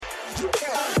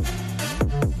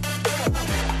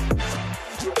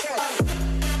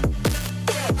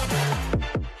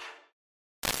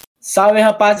Salve,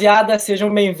 rapaziada,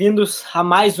 sejam bem-vindos a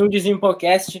mais um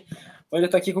Desimporcast. Hoje eu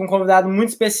tô aqui com um convidado muito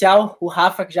especial, o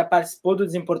Rafa, que já participou do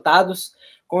Desimportados.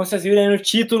 Como vocês viram aí no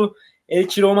título, ele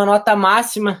tirou uma nota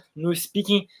máxima no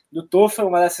speaking do Toefl,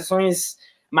 uma das sessões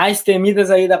mais temidas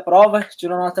aí da prova,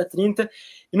 tirou nota 30.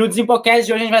 E no Desimporcast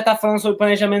de hoje a gente vai estar falando sobre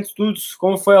planejamento de estudos,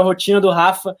 como foi a rotina do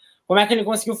Rafa, como é que ele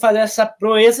conseguiu fazer essa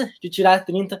proeza de tirar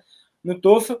 30 no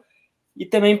Toefl. E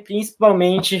também,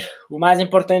 principalmente, o mais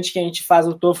importante que a gente faz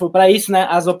o Toefl para isso, né?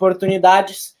 As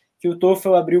oportunidades que o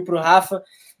Toefl abriu para o Rafa,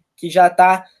 que já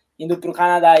está indo para o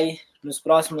Canadá aí nos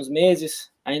próximos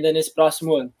meses, ainda nesse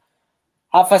próximo ano.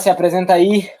 Rafa, se apresenta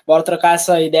aí, bora trocar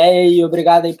essa ideia e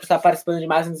obrigado aí por estar participando de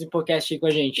mais um Desimporcast aí com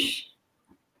a gente.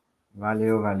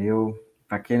 Valeu.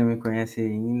 Para quem não me conhece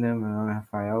ainda, meu nome é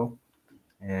Rafael.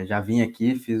 Já vim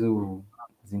aqui, fiz o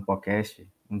Desimporcast,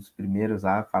 um dos primeiros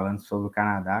lá, falando sobre o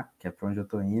Canadá, que é para onde eu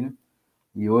tô indo.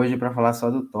 E hoje, para falar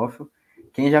só do Toefl.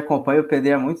 Quem já acompanha o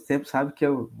PD há muito tempo sabe que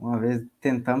uma vez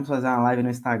tentamos fazer uma live no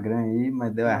Instagram aí,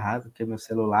 mas deu errado, porque meu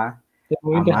celular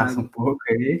amassa um pouco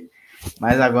aí.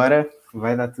 Mas agora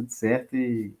vai dar tudo certo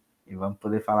e vamos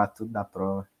poder falar tudo da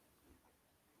prova.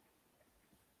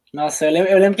 Nossa,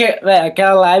 eu lembro que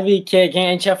aquela live que a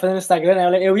gente ia fazer no Instagram,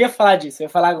 né, eu ia falar disso, eu ia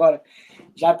falar agora.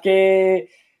 Já porque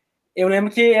eu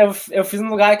lembro que eu fiz num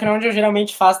lugar que não é onde eu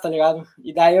geralmente faço, tá ligado?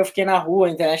 E daí eu fiquei na rua, a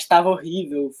internet tava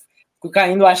horrível. Ficou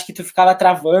caindo, acho que tu ficava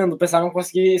travando, o pessoal não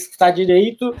conseguia escutar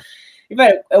direito. E,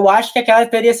 velho, eu acho que aquela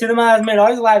teria sido uma das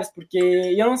melhores lives, porque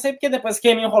eu não sei porque depois que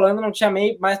ia me enrolando, não tinha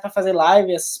meio mais pra fazer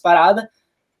live, essas paradas.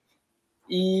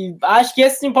 E acho que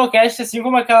esse podcast, assim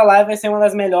como aquela live, vai ser uma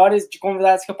das melhores de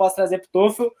convidados que eu posso trazer pro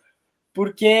Toefl,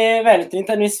 porque, velho,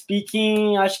 30 no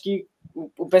speaking, acho que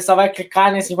o pessoal vai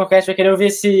clicar nesse Desimporcast, vai querer ouvir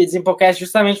esse Desimporcast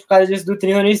justamente por causa disso do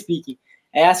 30 no speaking.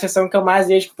 É a sessão que eu mais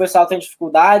vejo que o pessoal tem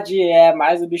dificuldade, é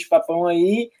mais o bicho papão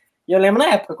aí. E eu lembro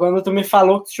na época, quando tu me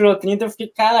falou que tu tirou 30, eu fiquei,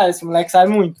 caralho, esse moleque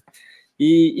sabe muito.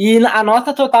 E a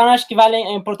nota total, acho que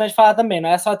é importante falar também, não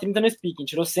é só 30 no speaking,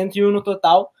 tirou 101 no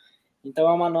total, então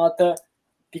é uma nota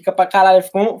pica pra caralho,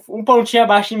 ficou um pontinho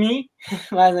abaixo de mim,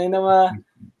 mas ainda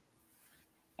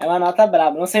é uma nota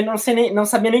braba. Não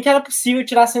sabia nem que era possível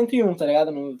tirar 101, tá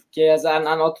ligado? Porque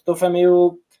a nota do Toefl é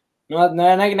meio...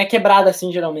 Não é quebrada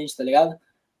assim, geralmente, tá ligado?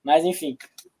 Mas, enfim.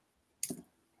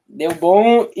 Deu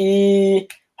bom e...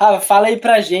 Rafa, fala aí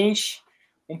pra gente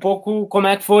um pouco como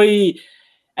é que foi...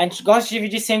 A gente gosta de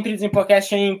dividir sempre o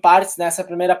Desimporcast em partes. Nessa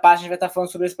primeira parte a gente vai estar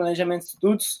falando sobre esse planejamento de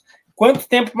estudos. Quanto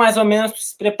tempo, mais ou menos, tu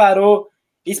se preparou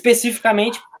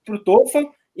especificamente pro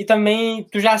Toefl? E também,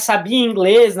 tu já sabia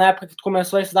inglês na época que tu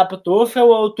começou a estudar pro Toefl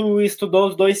ou tu estudou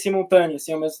os dois simultâneos,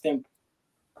 assim, ao mesmo tempo?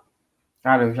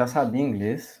 Cara, eu já sabia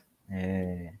inglês,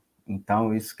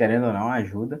 então isso, querendo ou não,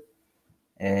 ajuda.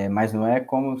 Mas não é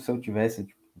como se eu tivesse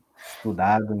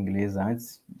estudado inglês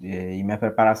antes, e minha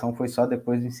preparação foi só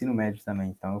depois do ensino médio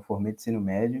também. Então, eu formei de ensino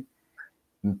médio,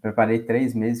 me preparei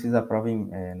 3 meses, fiz a prova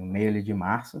no meio ali de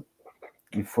março,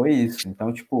 e foi isso.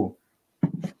 Então, tipo,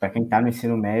 para quem tá no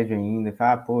ensino médio ainda,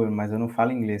 fala, pô, mas eu não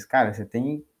falo inglês. Cara, você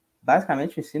tem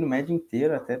basicamente o ensino médio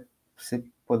inteiro até você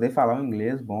poder falar um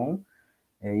inglês bom,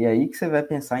 e aí que você vai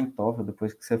pensar em Toefl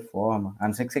depois que você forma. A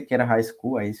não ser que você queira high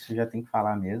school, aí você já tem que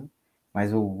falar mesmo.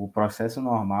 Mas o processo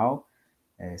normal,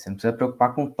 você não precisa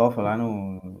preocupar com o Toefl lá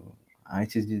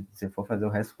antes de você for fazer o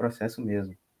resto do processo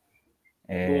mesmo.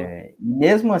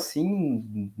 Mesmo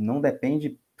assim, não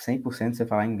depende 100% de você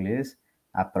falar inglês.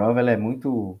 A prova ela é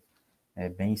muito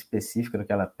bem específica do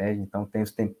que ela pede. Então, tem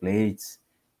os templates,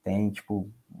 tem tipo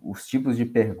os tipos de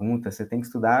perguntas. Você tem que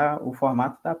estudar o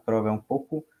formato da prova. É um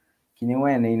pouco que nem o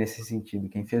Enem nesse sentido.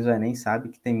 Quem fez o Enem sabe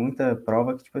que tem muita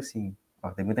prova que, tipo assim,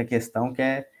 tem muita questão que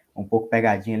é um pouco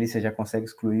pegadinha ali, você já consegue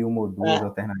excluir uma ou duas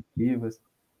alternativas.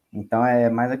 Então, é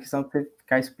mais a questão de você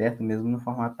ficar esperto mesmo no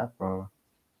formato da prova.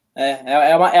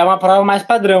 É uma prova mais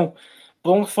padrão.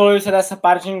 Bom que foi você dessa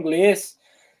parte em inglês.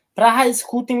 Pra high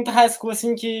school, tem muita high school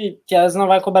assim que elas não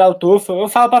vai cobrar o Toefl. Eu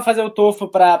falo para fazer o Toefl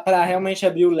para realmente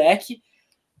abrir o leque,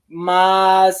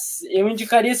 mas eu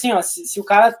indicaria assim, ó, se o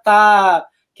cara tá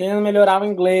querendo melhorar o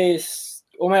inglês,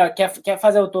 ou melhor, quer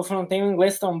fazer o Toefl, não tem um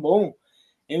inglês tão bom,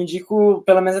 eu indico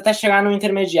pelo menos até chegar no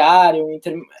intermediário,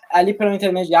 ali pelo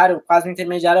intermediário, quase no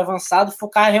intermediário avançado,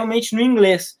 focar realmente no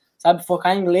inglês, sabe?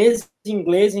 Focar em inglês,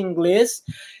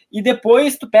 e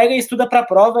depois tu pega e estuda pra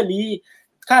prova ali,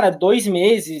 cara, 2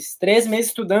 meses, 3 meses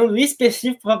estudando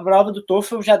específico pra prova do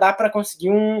Toefl, já dá pra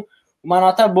conseguir uma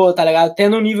nota boa, tá ligado?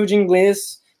 Tendo um nível de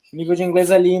inglês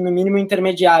ali no mínimo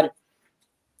intermediário.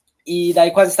 E daí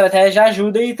com as estratégias já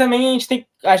ajuda, e também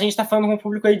a gente tá falando com um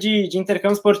público aí de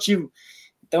intercâmbio esportivo.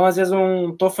 Então, às vezes,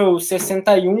 um Toefl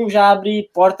 61 já abre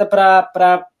porta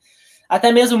para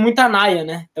até mesmo muita NAIA,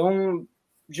 né? Então,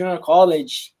 Junior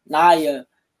College, NAIA.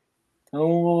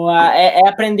 Então, é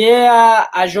aprender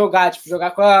a jogar, tipo,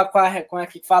 jogar com a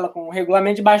que fala, com o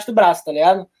regulamento debaixo do braço, tá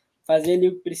ligado? Fazer ali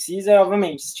o que precisa,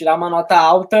 obviamente. Se tirar uma nota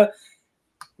alta,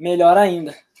 melhor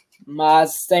ainda.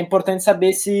 Mas é importante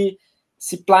saber se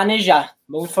planejar.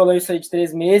 Bom, você falou isso aí de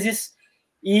 3 meses.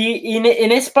 E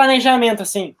nesse planejamento,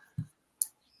 assim,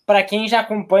 para quem já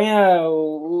acompanha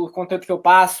o conteúdo que eu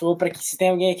passo, ou para que se tem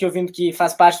alguém aqui ouvindo que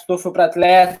faz parte do Toefl para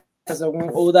atletas,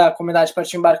 ou da comunidade para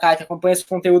te embarcar, que acompanha esse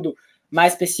conteúdo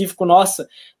mais específico nossa,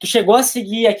 tu chegou a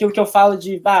seguir aquilo que eu falo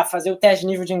de fazer o teste de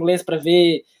nível de inglês para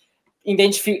ver,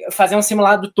 fazer um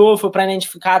simulado do Toefl para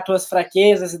identificar as tuas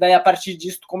fraquezas, e daí a partir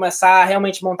disso tu começar a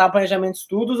realmente montar um planejamento de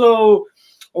estudos,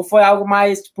 ou foi algo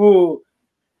mais tipo,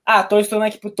 tô estudando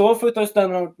aqui pro Toefl, tô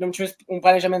estudando, não tinha um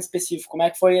planejamento específico? Como é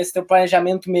que foi esse teu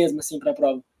planejamento mesmo, assim, pra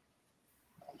prova?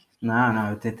 Não,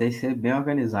 eu tentei ser bem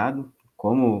organizado,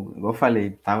 como eu falei,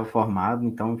 estava formado,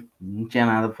 então não tinha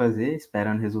nada para fazer,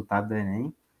 esperando o resultado do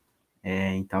Enem.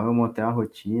 Então eu montei uma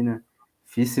rotina,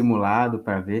 fiz simulado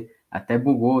para ver, até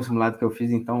bugou o simulado que eu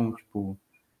fiz, então, tipo,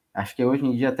 acho que hoje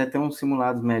em dia até tem uns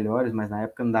simulados melhores, mas na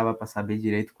época não dava para saber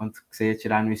direito quanto que você ia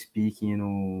tirar no speaking e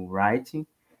no writing,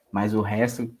 mas o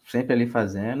resto sempre ali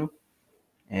fazendo.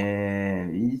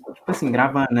 E, tipo assim,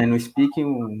 gravando, né? No speaking,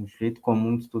 um jeito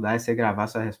comum de estudar é você gravar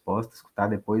sua resposta, escutar,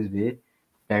 depois ver,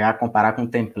 pegar, comparar com um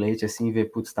template, assim, ver,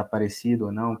 putz, tá parecido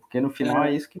ou não, porque no final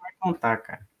é isso que vai contar,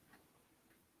 cara.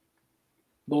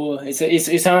 Boa, isso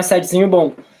é um sitezinho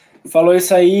bom. Falou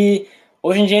isso aí.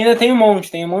 Hoje em dia ainda tem um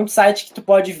monte de site que tu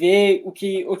pode ver. O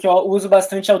que eu uso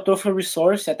bastante é o Toefl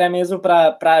Resource, até mesmo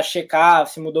para checar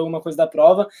se mudou alguma coisa da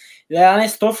prova. E lá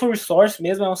nesse Toefl Resource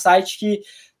mesmo, é um site que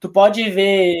tu pode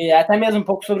ver até mesmo um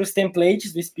pouco sobre os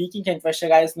templates do speaking, que a gente vai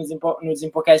chegar isso no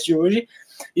Desimporcast de hoje,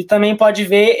 e também pode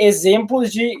ver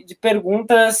exemplos de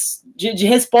perguntas, de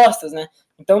respostas, né?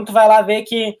 Então tu vai lá ver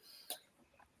que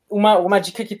uma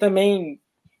dica que também,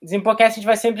 Desimporcast a gente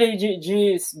vai sempre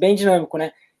de bem dinâmico,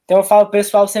 né? Então eu falo pro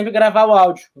pessoal sempre gravar o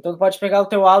áudio. Então tu pode pegar o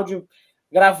teu áudio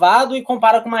gravado e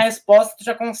compara com uma resposta, tu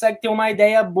já consegue ter uma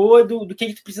ideia boa do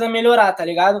que tu precisa melhorar, tá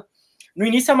ligado? No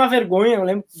início é uma vergonha, eu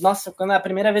lembro, nossa, quando a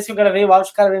primeira vez que eu gravei o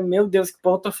áudio, cara, meu Deus, que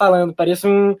porra eu tô falando, parecia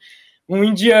um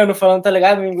indiano falando, tá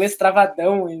ligado? Um inglês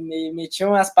travadão, e metia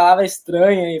umas palavras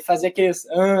estranhas, e fazia aqueles,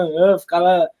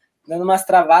 ficava dando umas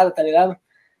travadas, tá ligado?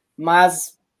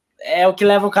 Mas é o que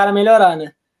leva o cara a melhorar,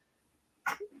 né?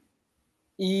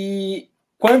 E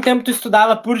quanto tempo tu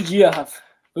estudava por dia, Rafa,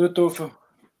 pro Toefl?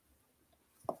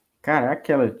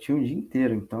 Caraca, ela tinha um dia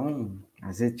inteiro, então,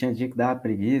 às vezes tinha dia que dava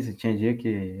preguiça, tinha dia que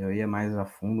eu ia mais a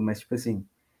fundo, mas, tipo assim,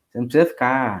 você não precisa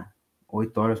ficar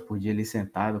 8 horas por dia ali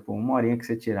sentado, pô, uma horinha que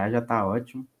você tirar já tá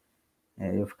ótimo.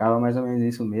 Eu ficava mais ou menos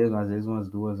isso mesmo, às vezes umas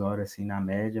 2 horas, assim, na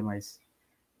média, mas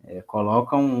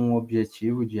coloca um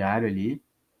objetivo diário ali.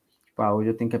 Tipo, hoje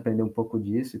eu tenho que aprender um pouco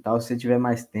disso e tal. Se você tiver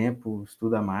mais tempo,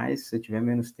 estuda mais. Se você tiver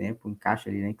menos tempo, encaixa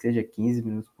ali, nem que seja 15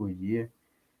 minutos por dia.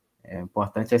 O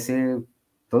importante é você,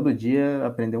 todo dia,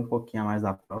 aprender um pouquinho a mais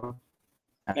da prova.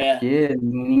 Porque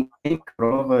ninguém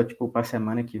prova, tipo, para a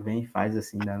semana que vem faz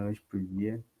assim, da noite pro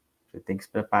dia. Você tem que se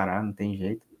preparar, não tem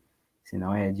jeito.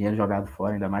 Senão é dinheiro jogado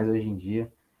fora, ainda mais hoje em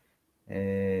dia.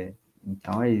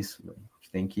 Então é isso. A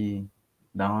gente tem que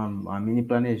dar uma mini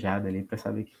planejada ali para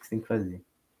saber o que você tem que fazer.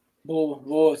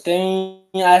 Boa.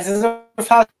 Às vezes eu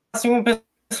falo assim com o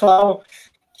pessoal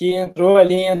que entrou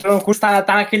no curso, tá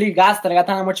naquele gasto, tá ligado?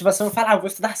 Tá na motivação, eu falo, vou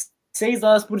estudar 6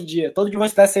 horas por dia. Todo dia eu vou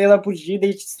estudar 6 horas por dia,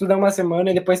 daí estuda uma semana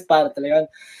e depois para, tá ligado?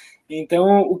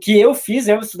 Então, o que eu fiz,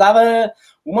 eu estudava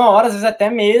 1 hora, às vezes até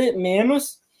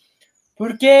menos,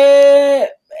 porque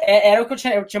era o que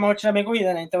eu tinha uma rotina bem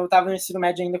corrida, né? Então eu tava no ensino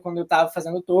médio ainda quando eu tava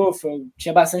fazendo o Toefl, eu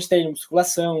tinha bastante treino,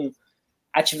 musculação,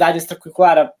 atividade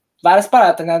extracurricular, várias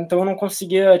paradas, né? Então eu não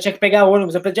conseguia, eu tinha que pegar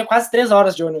ônibus, eu perdia quase 3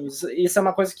 horas de ônibus. Isso é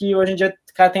uma coisa que hoje em dia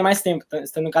o cara tem mais tempo,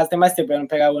 estando em casa tem mais tempo pra não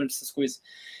pegar ônibus, essas coisas.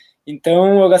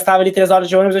 Então eu gastava ali 3 horas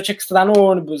de ônibus, eu tinha que estudar no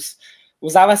ônibus.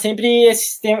 Usava sempre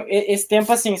esse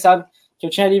tempo assim, sabe? Que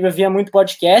eu tinha ali, eu via muito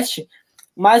podcast,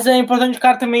 mas é importante o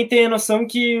cara também ter noção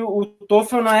que o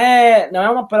Toefl não é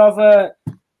uma prova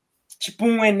tipo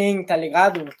um Enem, tá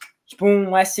ligado? Tipo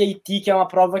um SAT, que é uma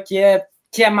prova que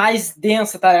é mais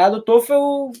densa, tá ligado? O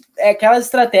Toefl é aquelas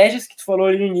estratégias que tu falou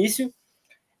ali no início,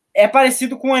 é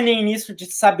parecido com o Enem nisso, de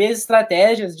saber as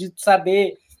estratégias, de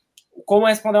saber como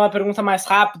responder uma pergunta mais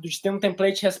rápido, de ter um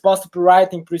template de resposta pro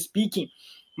writing, pro speaking,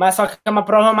 mas só que é uma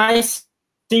prova mais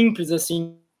simples,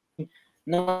 assim,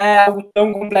 não é algo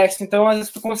tão complexo. Então, às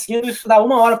vezes, tu conseguindo estudar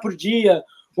 1 hora por dia,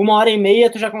 1 hora e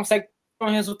meia, tu já consegue ter um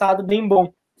resultado bem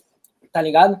bom, tá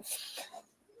ligado?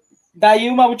 Daí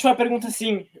uma última pergunta,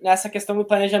 assim, nessa questão do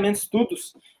planejamento de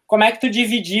estudos, como é que tu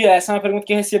dividia? Essa é uma pergunta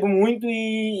que eu recebo muito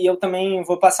e eu também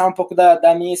vou passar um pouco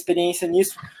da minha experiência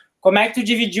nisso. Como é que tu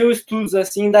dividia os estudos,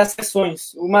 assim, das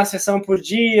sessões? Uma sessão por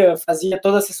dia, fazia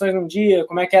todas as sessões num dia?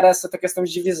 Como é que era essa tua questão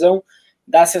de divisão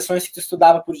das sessões que tu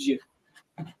estudava por dia?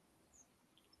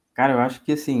 Cara, eu acho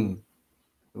que, assim,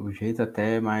 o jeito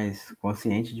até mais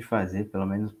consciente de fazer, pelo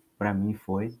menos para mim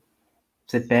foi,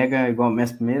 você pega, igual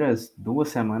minhas primeiras 2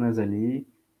 semanas ali,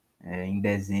 em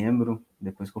dezembro,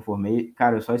 depois que eu formei,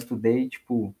 cara, eu só estudei,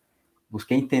 tipo,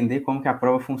 busquei entender como que a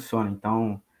prova funciona.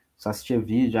 Então, só assistia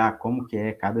vídeo, como que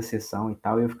é cada sessão e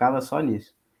tal, e eu ficava só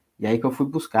nisso. E aí que eu fui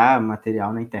buscar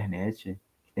material na internet,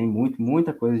 que tem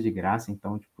muita coisa de graça,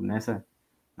 então, tipo,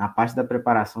 na parte da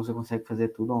preparação você consegue fazer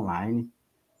tudo online.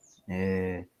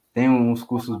 Tem uns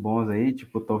cursos bons aí,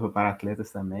 tipo o Toefl para atletas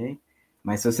também.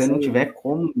 Mas se você não tiver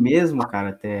como mesmo,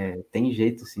 cara, tem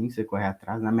jeito sim você correr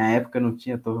atrás. Na minha época não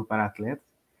tinha Toefl para atletas.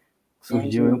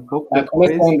 Surgiu aí um pouco Tá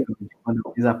depois, começando. quando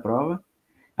eu fiz a prova.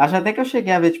 Acho até que eu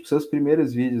cheguei a ver, tipo, seus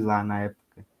primeiros vídeos lá na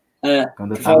época,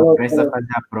 quando eu Tu tava falou. prestes a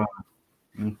fazer a prova.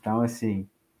 Então, assim,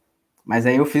 mas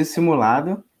aí eu fiz o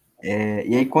simulado,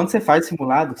 e aí quando você faz o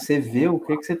simulado, você vê o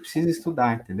que você precisa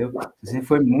estudar, entendeu? Se você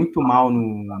foi muito mal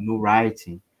no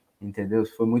writing, entendeu?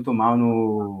 Se foi muito mal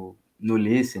no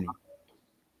listening,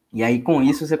 e aí com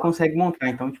isso você consegue montar.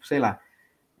 Então, tipo, sei lá,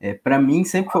 para mim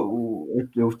sempre foi,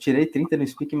 eu tirei 30 no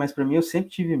speaking, mas para mim eu sempre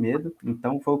tive medo,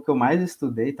 então foi o que eu mais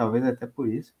estudei, talvez até por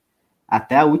isso.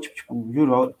 Até a última, tipo,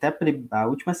 juro, até a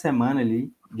última semana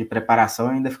ali de preparação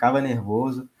eu ainda ficava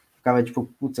nervoso, ficava tipo,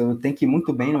 putz, eu tenho que ir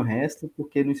muito bem no resto,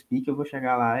 porque no speak eu vou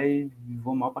chegar lá e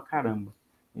vou mal pra caramba.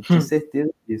 Eu tinha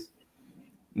certeza disso.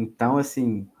 Então,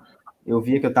 assim, eu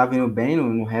via que eu tava indo bem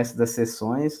no resto das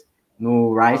sessões,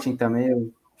 no writing também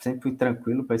eu sempre fui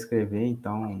tranquilo para escrever,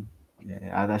 então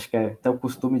acho que até o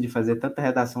costume de fazer tanta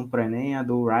redação para Enem, a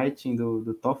do writing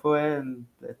do TOEFL é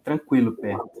tranquilo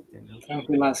perto, entendeu?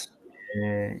 Tranquilaço.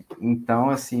 Então,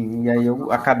 assim, e aí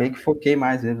eu acabei que foquei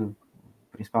mais mesmo,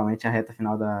 principalmente a reta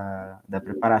final da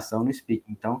preparação no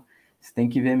speaking. Então, você tem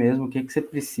que ver mesmo o que você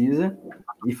precisa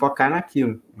e focar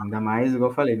naquilo. Ainda mais,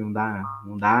 igual eu falei, não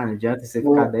adianta você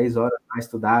ficar 10 horas para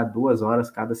estudar 2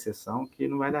 horas cada sessão, que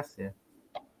não vai dar certo.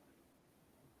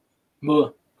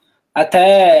 Boa.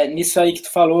 Até nisso aí que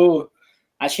tu falou,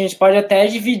 acho que a gente pode até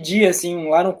dividir, assim,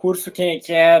 lá no curso tem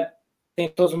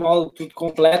todos os módulos, tudo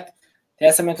completo, tem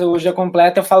essa metodologia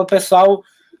completa, eu falo, pessoal,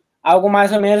 algo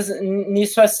mais ou menos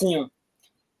nisso assim, ó.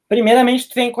 Primeiramente,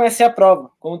 tu tem que conhecer a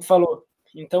prova, como tu falou.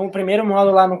 Então, o primeiro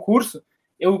módulo lá no curso,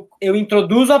 eu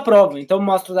introduzo a prova. Então,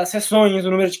 mostro das sessões,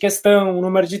 o número de questão, o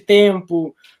número de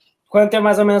tempo, quanto tempo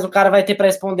mais ou menos o cara vai ter para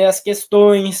responder as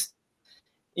questões.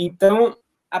 Então,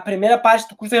 a primeira parte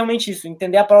do curso é realmente isso,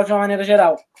 entender a prova de uma maneira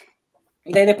geral.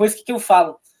 E daí depois, o que eu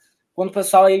falo? Quando o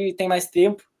pessoal aí tem mais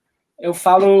tempo, eu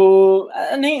falo...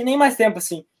 Nem mais tempo,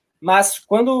 assim. Mas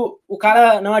quando o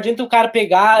cara... Não adianta o cara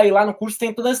pegar e lá no curso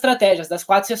tem todas as estratégias das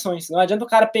 4 sessões. Não adianta o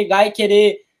cara pegar e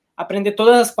querer aprender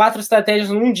todas as 4 estratégias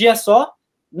num dia só,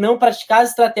 não praticar as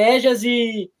estratégias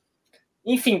e,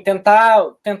 enfim,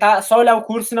 tentar só olhar o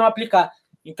curso e não aplicar.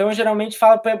 Então, eu geralmente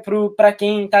falo para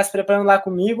quem está se preparando lá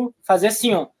comigo, fazer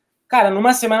assim, ó. Cara,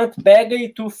 numa semana tu pega e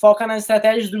tu foca nas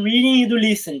estratégias do reading e do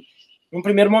listening, num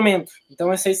primeiro momento.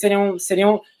 Então, esses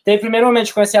seriam teve o primeiro momento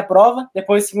de conhecer a prova,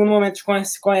 depois o segundo momento de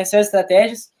conhecer as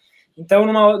estratégias. Então,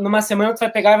 numa semana tu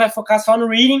vai pegar e vai focar só no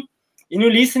reading e no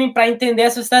listening para entender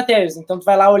essas estratégias. Então, tu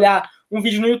vai lá olhar um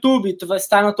vídeo no YouTube, tu vai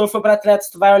estar no Toefl para atletas,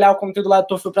 tu vai olhar o conteúdo lá do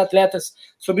Toefl para atletas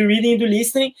sobre reading e do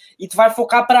listening e tu vai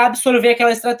focar para absorver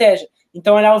aquela estratégia.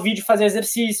 Então, olhar o vídeo, fazer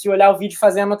exercício, olhar o vídeo,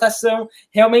 fazer anotação,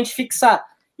 realmente fixar.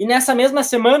 E nessa mesma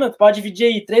semana, tu pode dividir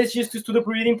aí 3 dias tu estuda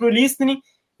pro reading, pro listening,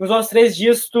 nos outros 3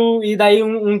 dias e daí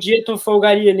um dia tu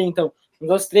folgaria ali, então. Nos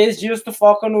outros 3 dias tu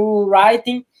foca no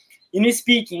writing e no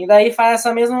speaking, e daí faz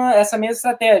essa mesma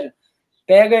estratégia.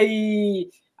 Pega e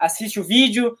assiste o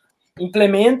vídeo,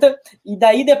 implementa, e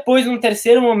daí depois, num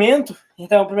terceiro momento,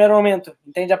 então, no primeiro momento,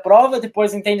 entende a prova,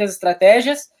 depois entende as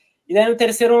estratégias, e daí no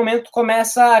terceiro momento tu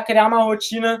começa a criar uma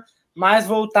rotina mais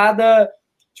voltada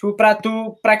tipo,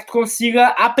 para que tu consiga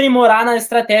aprimorar na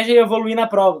estratégia e evoluir na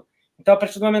prova. Então, a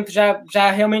partir do momento que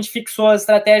já realmente fixou as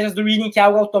estratégias do reading, que é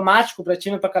algo automático para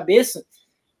ti na tua cabeça,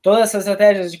 todas essas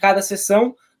estratégias de cada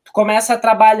sessão, tu começa a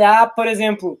trabalhar, por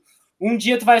exemplo, um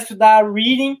dia tu vai estudar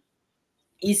reading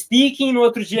e speaking, no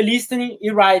outro dia listening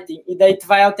e writing. E daí tu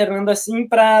vai alternando assim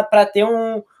para ter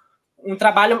um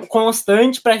trabalho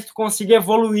constante para que tu consiga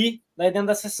evoluir daí dentro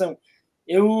da sessão.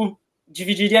 Eu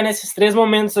dividiria nesses 3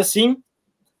 momentos assim,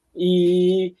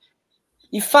 e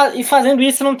E fazendo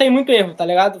isso não tem muito erro, tá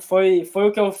ligado? Foi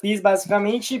o que eu fiz,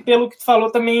 basicamente, e pelo que tu falou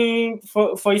também,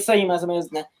 foi isso aí, mais ou menos,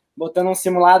 né? Botando um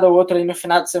simulado ou outro aí no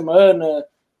final de semana,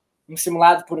 um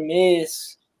simulado por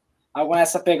mês, algo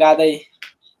nessa pegada aí.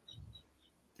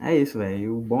 É isso, velho. E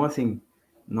o bom, assim,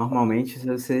 normalmente, se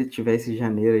você tivesse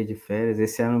janeiro aí de férias,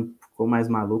 esse ano ficou mais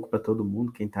maluco para todo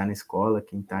mundo, quem tá na escola,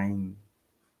 quem tá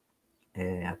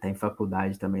até em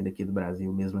faculdade também daqui do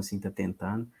Brasil, mesmo assim tá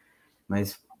tentando.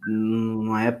 Mas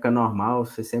numa época normal,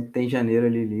 você sempre tem janeiro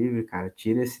ali livre, cara.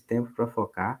 Tira esse tempo para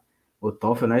focar. O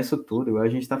Toefl não é isso tudo, igual a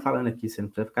gente tá falando aqui. Você não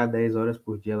precisa ficar 10 horas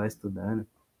por dia lá estudando,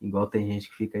 igual tem gente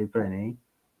que fica aí para Enem.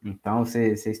 Então,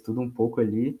 você estuda um pouco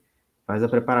ali, faz a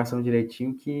preparação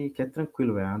direitinho, que é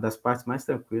tranquilo, velho. É uma das partes mais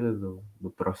tranquilas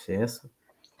do processo.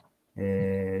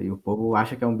 E o povo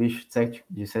acha que é um bicho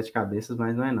de sete cabeças,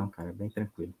 mas não é não, cara. É bem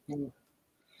tranquilo.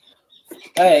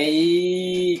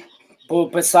 E pô, o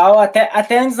pessoal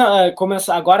até antes,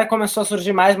 agora começou a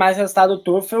surgir mais resultado do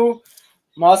TOEFL,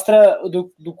 mostra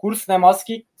do curso, né? Mostra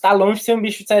que tá longe de ser um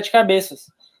bicho de sete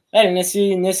cabeças.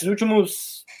 Nesses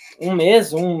últimos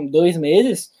dois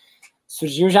meses,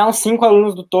 surgiu já uns 5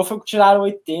 alunos do TOEFL que tiraram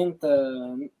 80,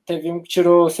 teve um que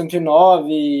tirou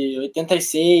 109,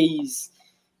 86,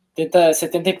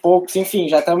 70 e poucos, enfim,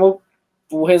 já estamos.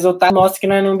 O resultado mostra que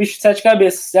não é um bicho de sete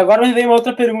cabeças. E agora me veio uma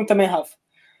outra pergunta também, Rafa.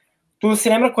 Tu se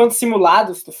lembra quantos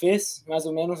simulados tu fez, mais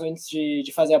ou menos, antes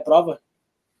de fazer a prova?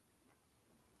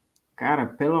 Cara,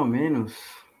 pelo menos,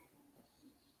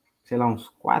 sei lá, uns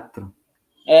 4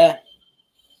 É.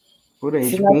 por aí,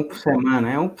 tipo Final, um por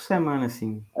semana. É um por semana,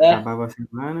 assim. é. Acabava a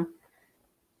semana.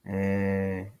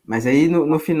 Mas aí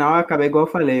no final eu acabei, igual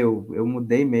eu falei, eu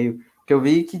mudei meio. Porque eu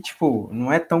vi que, tipo,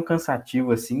 não é tão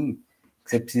cansativo assim,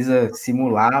 que você precisa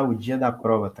simular o dia da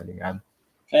prova, tá ligado?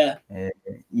 É.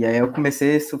 E aí eu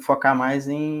comecei a focar mais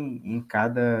em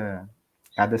cada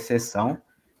sessão.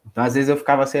 Então, às vezes eu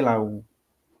ficava, sei lá,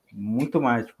 muito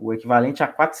mais, tipo, o equivalente a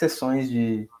 4 sessões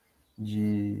de,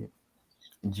 de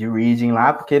reading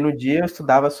lá, porque no dia eu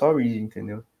estudava só reading,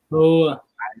 entendeu? Boa.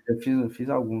 Eu fiz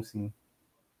alguns, sim.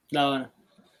 Da hora.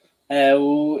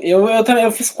 Eu também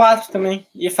eu fiz 4 também.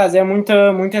 E fazia muito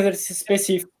exercício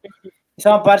específico. Isso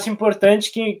é uma parte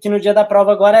importante que no dia da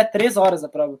prova agora é 3 horas a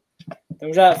prova.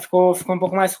 Então já ficou um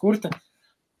pouco mais curta.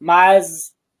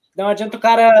 Mas não adianta o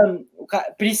cara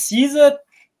precisa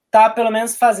estar pelo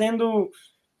menos fazendo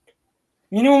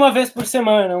mínimo uma vez por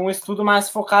semana, um estudo mais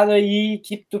focado aí,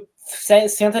 que tu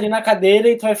senta ali na cadeira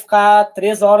e tu vai ficar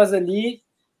 3 horas ali,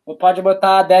 ou pode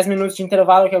botar 10 minutos de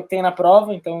intervalo, que é o que tem na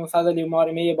prova, então faz ali 1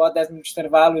 hora e meia, bota 10 minutos de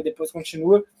intervalo e depois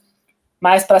continua,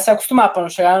 mas para se acostumar, para não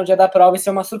chegar no dia da prova e ser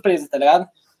uma surpresa, tá ligado?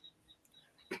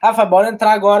 Rafa, bora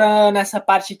entrar agora nessa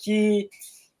parte que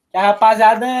a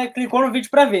rapaziada clicou no vídeo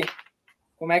para ver.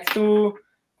 Como é que tu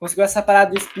conseguiu essa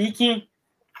parada do speaking?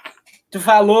 Tu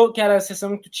falou que era a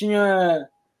sessão que tu tinha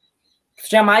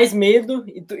mais medo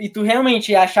e tu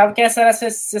realmente achava que essa era a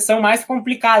sessão mais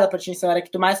complicada para ti, então era que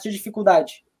tu mais tinha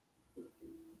dificuldade.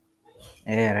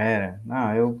 Era.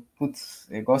 Não, putz,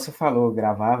 igual você falou, eu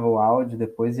gravava o áudio,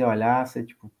 depois ia olhar, você,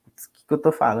 tipo, putz, o que eu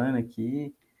tô falando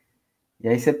aqui? E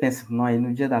aí você pensa, não, aí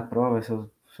no dia da prova, se eu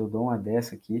dou uma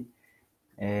dessa aqui.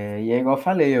 E é igual eu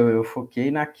falei, eu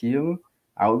foquei naquilo.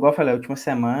 Igual eu falei, a última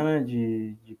semana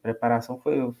de preparação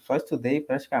eu só estudei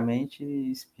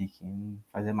praticamente speaking, não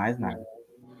fazer mais nada.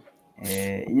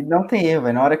 E não tem erro,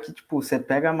 véio, na hora que, tipo, você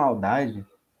pega a maldade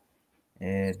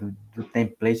do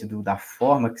template, da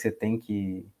forma que você tem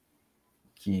que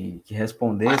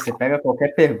responder, você pega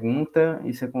qualquer pergunta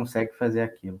e você consegue fazer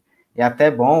aquilo. E até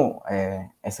bom,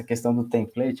 essa questão do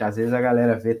template, às vezes a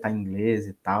galera vê tá em inglês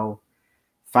e tal,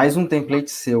 faz um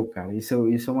template seu, cara. Isso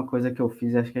é uma coisa que eu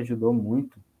fiz e acho que ajudou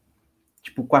muito.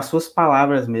 Tipo, com as suas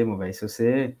palavras mesmo, velho. Se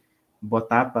você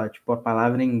botar, tipo, a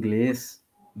palavra em inglês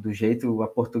do jeito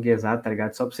aportuguesado, tá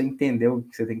ligado? Só pra você entender o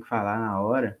que você tem que falar na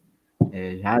hora,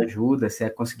 já ajuda, você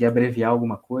conseguir abreviar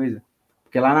alguma coisa.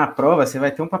 Porque lá na prova você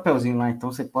vai ter um papelzinho lá,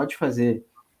 então você pode fazer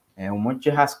um monte de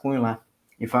rascunho lá.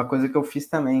 E foi uma coisa que eu fiz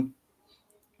também.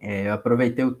 Eu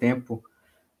aproveitei o tempo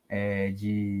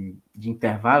de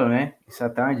intervalo, né? Isso é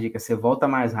até uma dica. Você volta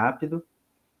mais rápido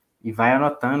e vai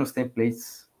anotando os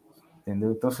templates,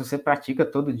 entendeu? Então, se você pratica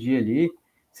todo dia ali,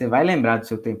 você vai lembrar do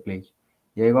seu template.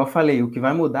 E aí, igual eu falei, o que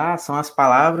vai mudar são as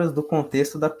palavras do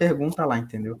contexto da pergunta lá,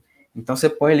 entendeu? Então, você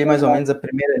põe ali mais ou menos a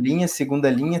primeira linha, segunda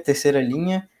linha, terceira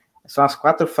linha, são as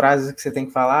 4 frases que você tem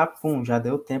que falar, pum, já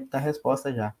deu tempo da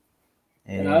resposta já.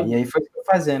 E aí foi o que eu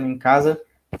fazendo, em casa,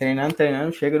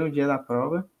 treinando, chega no dia da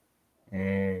prova,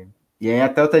 e aí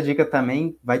até outra dica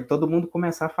também, vai todo mundo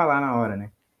começar a falar na hora,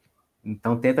 né?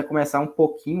 Então tenta começar um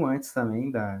pouquinho antes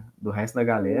também do resto da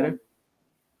galera,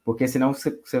 Porque senão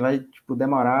você vai, tipo,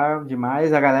 demorar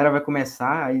demais, a galera vai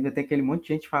começar, aí vai ter aquele monte de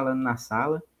gente falando na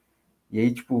sala, e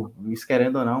aí, tipo, isso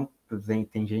querendo ou não,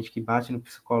 tem gente que bate no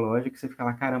psicológico, você fica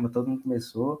lá, caramba, todo mundo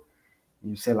começou,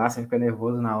 e sei lá, você fica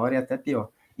nervoso na hora e até pior.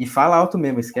 E fala alto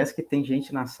mesmo, esquece que tem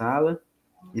gente na sala,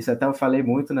 isso até eu falei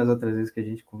muito nas outras vezes que a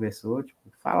gente conversou, tipo,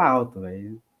 fala alto,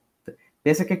 velho.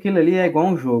 Pensa que aquilo ali é igual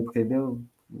um jogo, entendeu?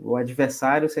 O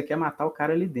adversário, você quer matar o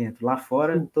cara ali dentro. Lá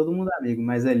fora, todo mundo é amigo,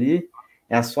 mas ali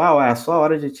é a sua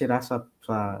hora de tirar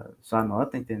sua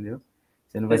nota, entendeu?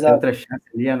 Você não vai ter Exato. outra chance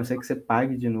ali, a não ser que você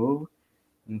pague de novo.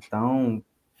 Então,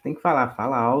 tem que falar,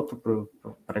 fala alto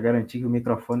para garantir que o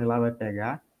microfone lá vai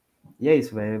pegar. E é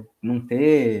isso, velho. Não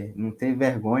ter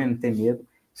vergonha, não ter medo.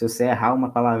 Se você errar uma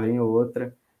palavrinha ou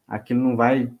outra, aquilo não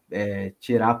vai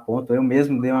tirar ponto. Eu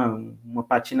mesmo dei uma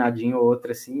patinadinha ou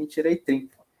outra assim e tirei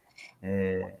 30.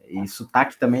 E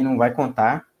sotaque também não vai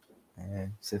contar.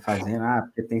 Você fazendo,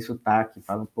 porque tem sotaque,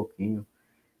 fala um pouquinho.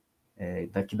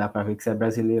 Daqui dá para ver que você é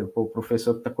brasileiro. Pô, o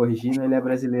professor que está corrigindo, ele é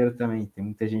brasileiro também. Tem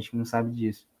muita gente que não sabe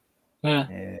disso.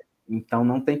 Então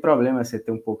não tem problema você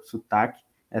ter um pouco de sotaque,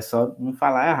 é só não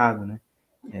falar errado, né?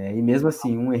 E mesmo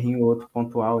assim, um errinho ou outro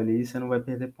pontual ali, você não vai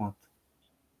perder ponto.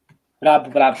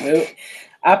 Brabo.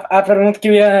 A pergunta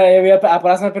que a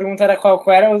próxima pergunta era qual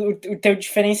era o teu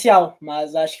diferencial,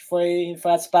 mas acho que foi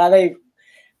essa parada aí.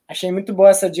 Achei muito boa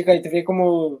essa dica aí, tu vê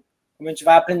como a gente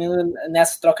vai aprendendo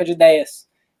nessa troca de ideias.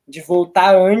 De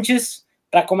voltar antes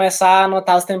para começar a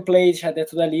anotar os templates, já ter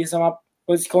tudo ali, isso é uma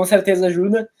coisa que com certeza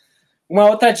ajuda. Uma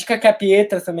outra dica que a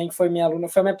Pietra também, que foi minha aluna,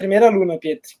 foi a minha primeira aluna,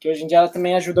 Pietra, que hoje em dia ela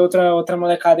também ajuda outra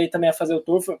molecada aí também a fazer o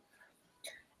Toefl.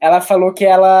 Ela falou que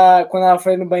quando ela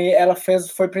foi no banheiro,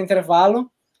 foi pro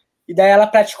intervalo, e daí ela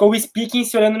praticou o speaking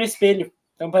se olhando no espelho.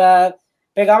 Então, para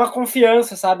pegar uma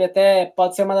confiança, sabe? Até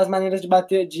pode ser uma das maneiras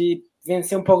de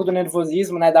vencer um pouco do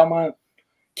nervosismo, né?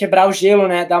 Quebrar o gelo,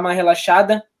 né? Dar uma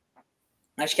relaxada.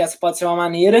 Acho que essa pode ser uma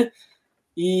maneira.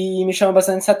 E me chama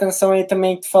bastante essa atenção aí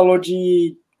também que tu falou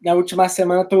na última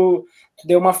semana tu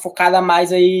deu uma focada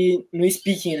mais aí no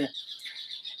speaking, né?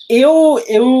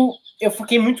 Eu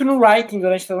foquei muito no writing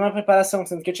durante toda a preparação,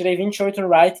 sendo que eu tirei 28 no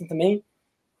writing também.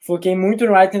 Foquei muito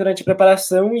no writing durante a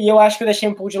preparação e eu acho que eu deixei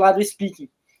um pouco de lado o speaking.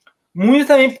 Muito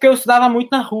também porque eu estudava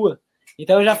muito na rua.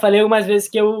 Então eu já falei algumas vezes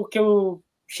que eu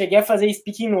cheguei a fazer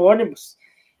speaking no ônibus,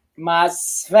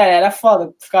 mas, velho, era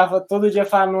foda. Ficava todo dia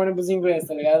falando no ônibus em inglês,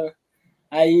 tá ligado?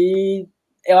 Aí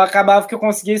eu acabava que eu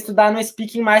conseguia estudar no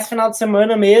speaking mais final de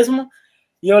semana mesmo.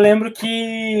 E eu lembro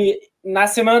que na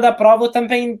semana da prova eu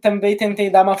também tentei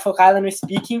dar uma focada no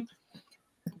speaking,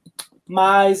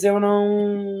 mas eu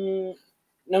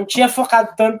não tinha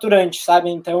focado tanto durante, sabe?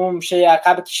 Então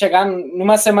acaba que chegar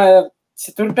numa semana,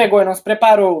 se tu pegou e não se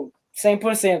preparou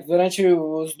 100% durante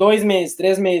os 2 meses,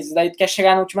 3 meses, daí tu quer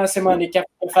chegar na última semana e quer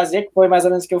fazer, que foi mais ou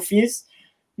menos o que eu fiz,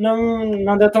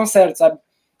 não deu tão certo, sabe?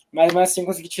 Mas assim,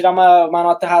 consegui tirar uma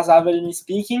nota razoável no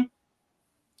speaking.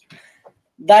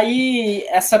 Daí,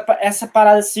 essa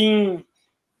parada assim,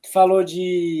 tu falou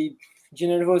de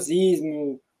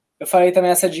nervosismo, eu falei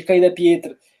também essa dica aí da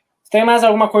Pietra. Tem mais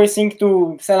alguma coisa assim que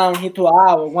tu, sei lá, um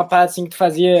ritual, alguma parada assim que tu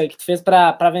fazia, que tu fez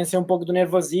pra vencer um pouco do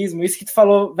nervosismo? Isso que tu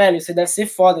falou, velho, isso deve ser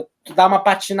foda, tu dá uma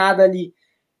patinada ali.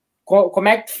 Como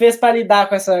é que tu fez pra lidar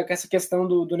com essa questão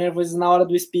do nervosismo na hora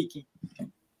do speaking?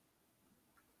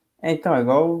 Então,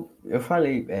 igual eu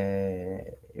falei,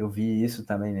 eu vi isso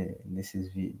também, né,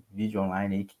 nesses vídeos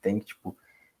online aí que tem, tipo,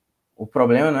 o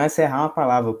problema não é você errar uma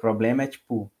palavra, o problema é,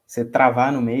 tipo, você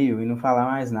travar no meio e não falar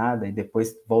mais nada, e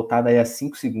depois voltar daí a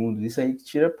 5 segundos, isso aí que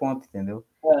tira ponto, entendeu?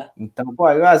 Então, pô,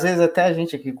 às vezes até a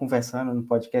gente aqui conversando no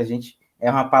podcast, a gente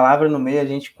erra uma palavra no meio, a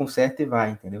gente conserta e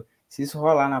vai, entendeu? Se isso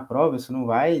rolar na prova, isso não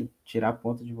vai tirar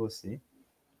ponto de você.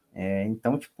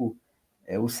 Então, tipo,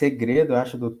 o segredo, eu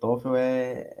acho, do Toefl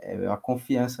é a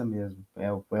confiança mesmo.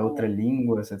 É outra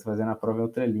língua, você está fazendo a prova em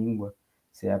outra língua.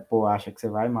 Você, acha que você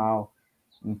vai mal.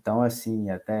 Então, assim,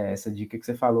 até essa dica que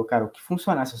você falou, cara, o que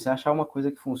funcionar, se você achar uma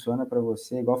coisa que funciona para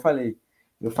você, igual eu falei,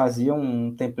 eu fazia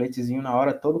um templatezinho na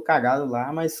hora, todo cagado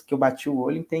lá, mas que eu bati o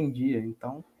olho e entendia.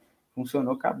 Então,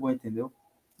 funcionou, acabou, entendeu?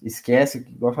 Esquece,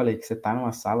 igual eu falei, que você tá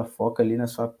numa sala, foca ali na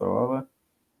sua prova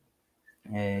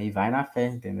e vai na fé,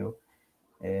 entendeu?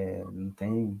 Não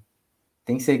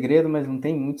tem segredo, mas não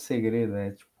tem muito segredo.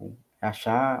 É tipo,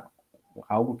 achar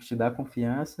algo que te dá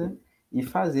confiança e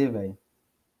fazer, velho.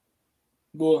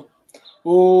 Boa.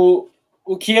 O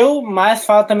que eu mais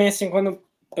falo também, assim, quando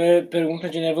pergunta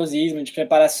de nervosismo, de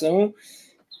preparação,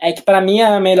 é que para mim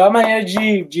a melhor maneira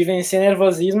de vencer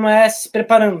nervosismo é se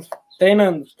preparando,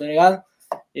 treinando, tá ligado?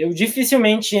 Eu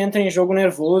dificilmente entro em jogo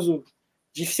nervoso,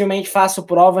 dificilmente faço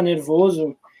prova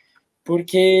nervoso,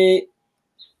 porque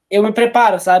eu me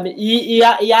preparo, sabe? E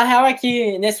a real é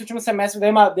que nesse último semestre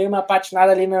eu dei uma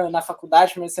patinada ali na faculdade,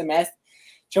 no primeiro semestre.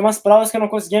 Tinha umas provas que eu não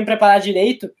conseguia me preparar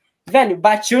direito. Velho,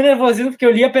 bati o nervosismo porque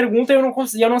eu li a pergunta e eu não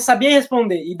conseguia, eu não sabia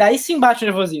responder. E daí sim bate o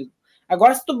nervosismo.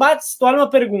 Agora, se tu olha uma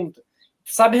pergunta,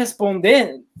 tu sabe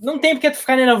responder, não tem porque tu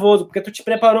ficar nervoso, porque tu te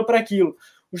preparou para aquilo.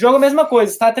 O jogo é a mesma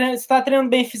coisa, se tá treinando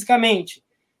bem fisicamente,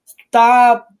 se tu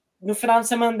tá no final de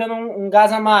semana dando um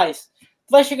gás a mais,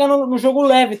 tu vai chegar no jogo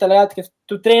leve, tá ligado? Porque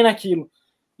tu treina aquilo.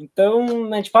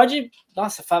 Então, a gente pode,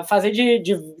 fazer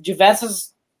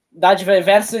dar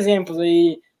diversos exemplos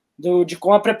aí de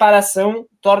como a preparação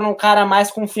torna um cara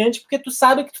mais confiante, porque tu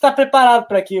sabe que tu tá preparado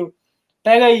para aquilo.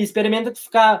 Pega aí, experimenta tu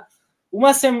ficar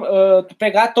tu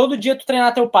pegar todo dia tu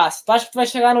treinar teu passe. Tu acha que tu vai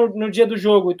chegar no dia do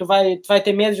jogo e tu vai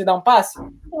ter medo de dar um passe?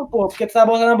 Não, pô, porque tu tá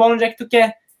botando a bola onde é que tu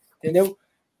quer, entendeu?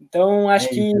 Então, acho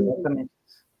que... Exatamente.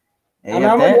 E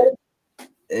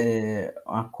até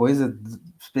uma coisa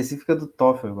específica do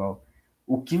Toefl, igual.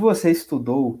 O que você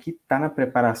estudou, o que está na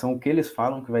preparação, o que eles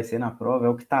falam que vai ser na prova, é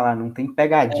o que está lá, não tem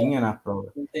pegadinha na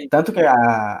prova. Tanto que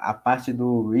a parte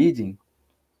do reading,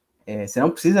 você não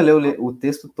precisa ler o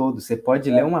texto todo, você pode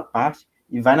ler uma parte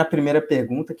e vai na primeira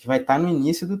pergunta, que vai estar no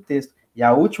início do texto. E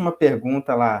a última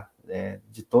pergunta lá,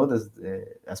 de todas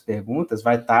as perguntas,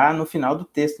 vai estar no final do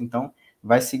texto. Então,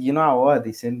 vai seguindo a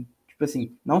ordem. Você, tipo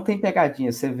assim, não tem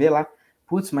pegadinha. Você vê lá,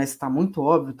 putz, mas está muito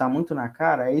óbvio, está muito na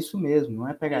cara. É isso mesmo, não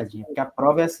é pegadinha. Porque a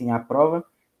prova é assim, a prova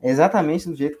é exatamente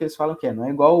do jeito que eles falam que é. Não é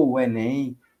igual o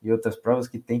Enem e outras provas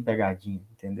que tem pegadinha,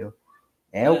 entendeu?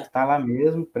 O que está lá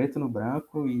mesmo, preto no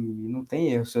branco, e não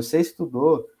tem erro. Se você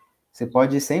estudou, você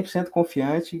pode ir 100%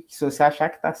 confiante que se você achar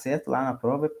que está certo lá na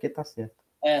prova, é porque está certo.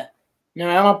 Não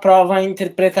é uma prova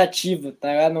interpretativa, tá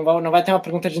ligado? Não vai ter uma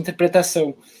pergunta de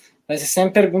interpretação. Vai ser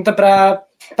sempre pergunta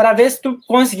para ver se tu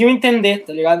conseguiu entender,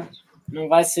 tá ligado? Não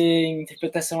vai ser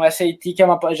interpretação SAT, que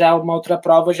já é uma outra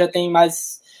prova, já tem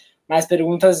mais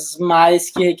perguntas mais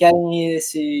que requerem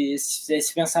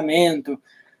esse pensamento,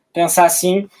 pensar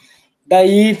assim.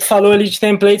 Daí tu falou ali de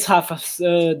templates, Rafa. Se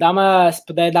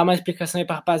puder dar uma explicação aí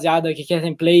pra rapaziada o que é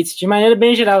templates, de maneira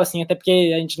bem geral, assim, até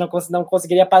porque a gente não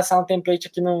conseguiria passar um template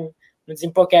aqui no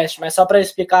Desimportados, mas só para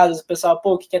explicar ao pessoal,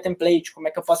 o que é template, como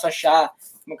é que eu posso achar,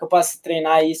 como é que eu posso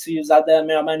treinar isso e usar da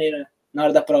melhor maneira na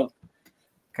hora da prova.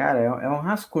 Cara, é um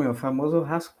rascunho, é o famoso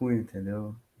rascunho,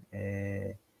 entendeu?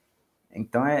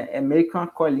 Então é meio que uma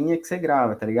colinha que você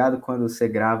grava, tá ligado? Quando você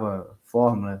grava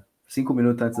fórmula 5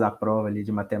 minutos antes da prova ali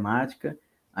de matemática,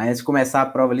 aí antes de começar a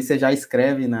prova ali, você já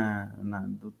escreve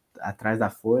atrás da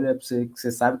folha,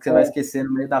 você sabe que você vai esquecer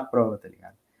no meio da prova, tá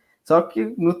ligado? Só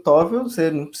que no Toefl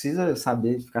você não precisa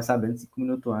ficar sabendo 5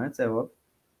 minutos antes, é óbvio.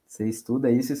 Você estuda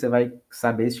isso e você vai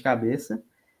saber isso de cabeça.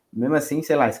 Mesmo assim,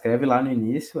 sei lá, escreve lá no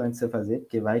início, antes de você fazer,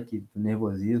 porque vai que o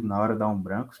nervosismo, na hora dá um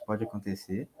branco, isso pode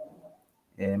acontecer.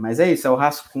 Mas é isso, é o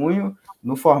rascunho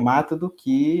no formato do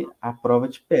que a prova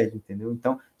te pede, entendeu?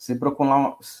 Então, se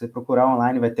você procurar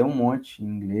online, vai ter um monte em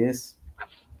inglês,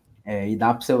 e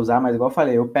dá para você usar, mas igual eu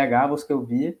falei, eu pegava os que eu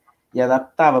via e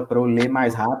adaptava para eu ler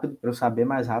mais rápido, para eu saber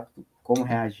mais rápido como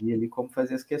reagir ali, como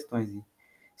fazer as questões. E,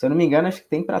 se eu não me engano, acho que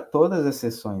tem para todas as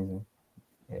sessões, né?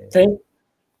 Sim.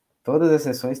 Todas as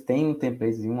sessões tem um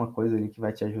templatezinho, uma coisa ali que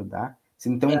vai te ajudar. Se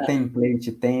não tem um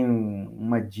template, tem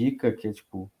uma dica que é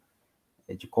tipo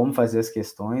de como fazer as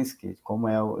questões,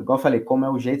 igual eu falei, como é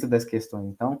o jeito das questões.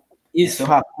 Então, o seu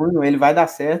rascunho, ele vai dar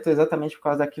certo exatamente por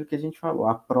causa daquilo que a gente falou.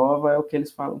 A prova é o que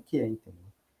eles falam que é, entendeu?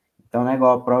 Então, não é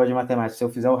igual a prova de matemática. Se eu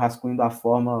fizer o rascunho da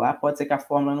fórmula lá, pode ser que a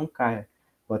fórmula não caia.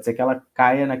 Pode ser que ela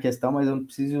caia na questão, mas eu não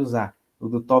preciso usar. O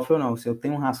do Toefl, não. Se eu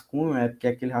tenho um rascunho, é porque é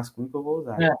aquele rascunho que eu vou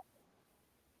usar.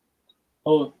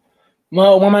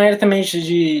 Uma maneira também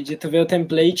de tu ver o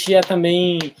template é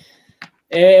também...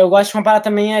 eu gosto de comparar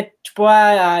também tipo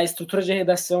a estrutura de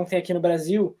redação que tem aqui no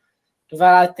Brasil. Tu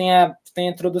vai lá, tem a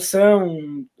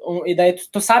introdução, e daí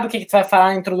tu sabe o que tu vai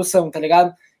falar na introdução, tá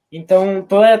ligado? Então,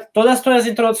 todas as tuas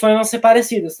introduções vão ser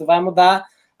parecidas, tu vai mudar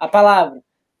a palavra.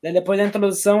 Daí depois da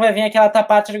introdução vai vir aquela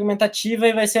parte argumentativa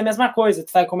e vai ser a mesma coisa.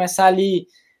 Tu vai começar ali,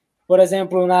 por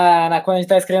exemplo, quando a gente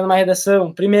está escrevendo uma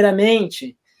redação,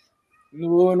 primeiramente,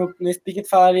 no speak tu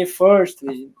fala ali first,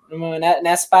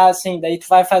 nessa parte assim, daí tu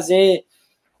vai fazer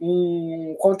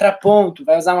um contraponto,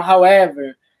 vai usar um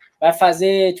however, vai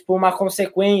fazer tipo uma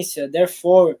consequência,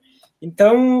 therefore.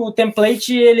 Então, o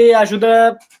template ele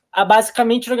ajuda a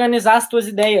basicamente organizar as tuas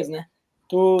ideias, né?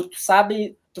 Tu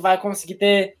sabe, tu vai conseguir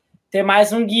ter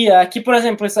mais um guia. Aqui, por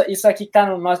exemplo, isso aqui que tá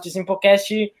no nosso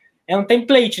Desimportcast é um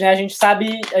template, né? A gente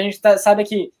sabe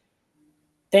que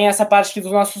tem essa parte aqui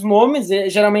dos nossos nomes,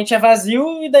 geralmente é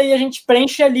vazio, e daí a gente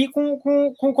preenche ali com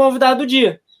o convidado do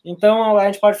dia. Então, a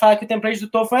gente pode falar que o template do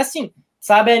Toefl é assim.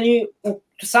 sabe ali,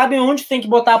 tu sabe onde tem que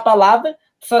botar a palavra,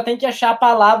 tu só tem que achar a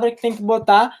palavra que tem que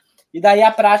botar, e daí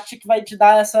a prática que vai te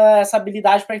dar essa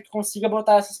habilidade para que tu consiga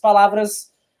botar essas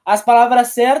palavras, as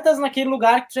palavras certas naquele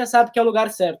lugar que tu já sabe que é o lugar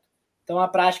certo. Então a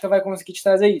prática vai conseguir te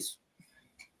trazer isso.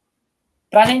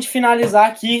 Para a gente finalizar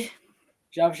aqui,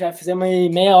 já fizemos aí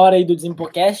meia hora aí do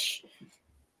Desimportado,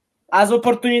 as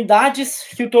oportunidades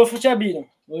que o Toefl te abriram.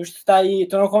 Hoje tu tá aí,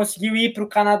 tu não conseguiu ir para o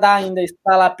Canadá ainda,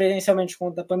 está lá presencialmente por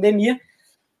conta da pandemia,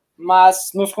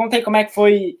 mas nos conta aí como é que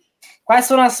foi, quais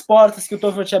foram as portas que o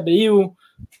Toefl te abriu,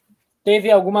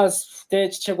 teve algumas,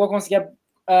 chegou a conseguir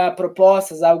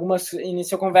propostas, algumas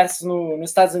iniciou conversas nos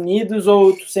Estados Unidos,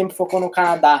 ou tu sempre focou no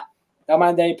Canadá? Dá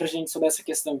uma ideia aí pra gente sobre essa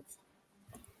questão.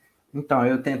 Então,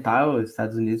 eu tentava os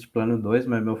Estados Unidos de plano 2,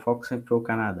 mas meu foco sempre foi o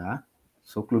Canadá.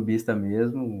 Sou clubista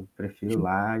mesmo, prefiro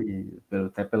lá, e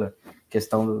até pela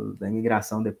questão da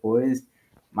imigração depois,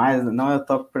 mas não é o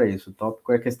tópico para isso. O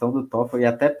tópico é a questão do Toefl, e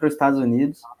até para os Estados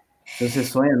Unidos, se você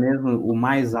sonha mesmo o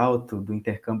mais alto do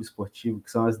intercâmbio esportivo,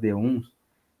 que são as D1s,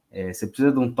 você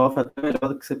precisa de um Toefl até melhor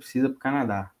do que você precisa para o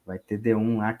Canadá. Vai ter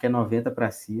D1 lá que é 90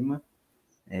 para cima,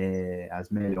 as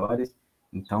melhores.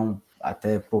 Então,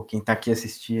 até quem está aqui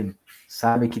assistindo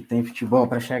sabe que tem futebol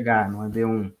para chegar numa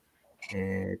D1.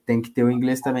 Tem que ter o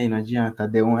inglês também, não adianta. A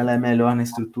D1 ela é melhor na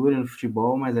estrutura, no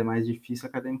futebol, mas é mais difícil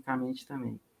academicamente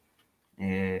também.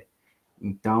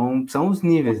 Então, são os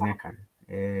níveis, né, cara?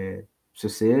 Se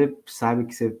você sabe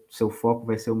que seu foco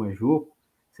vai ser uma JUCO,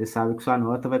 você sabe que sua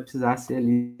nota vai precisar ser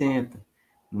ali 70.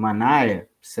 Numa NAIA,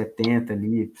 70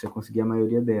 ali, para você conseguir a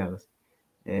maioria delas.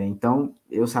 Então,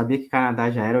 eu sabia que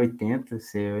Canadá já era 80,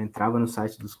 eu entrava no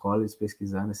site dos colleges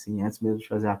pesquisando, assim, antes mesmo de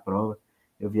fazer a prova,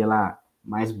 eu via lá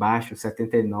mais baixo,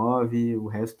 79, o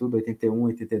resto tudo 81,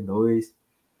 82,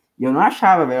 e eu não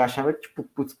achava, velho, eu achava que, tipo,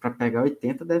 putz, pra pegar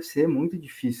 80 deve ser muito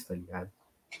difícil, tá ligado?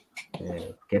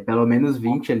 Porque é pelo menos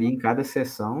 20 ali em cada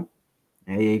sessão,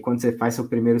 e aí quando você faz seu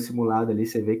primeiro simulado ali,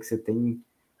 você vê que você tem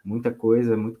muita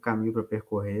coisa, muito caminho para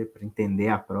percorrer, para entender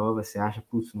a prova, você acha,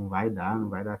 putz, não vai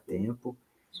dar tempo,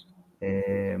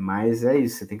 mas é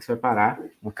isso, você tem que se preparar.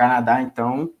 No Canadá,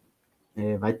 então,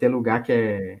 vai ter lugar que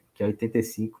é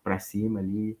 85 para cima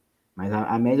ali, mas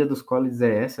a média dos colleges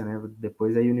é essa, né?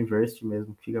 Depois é university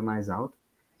mesmo, que fica mais alto.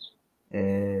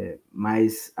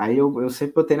 Mas aí eu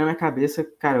sempre botei na minha cabeça,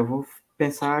 cara, eu vou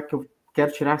pensar que eu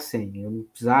quero tirar 100, eu não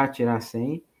precisar tirar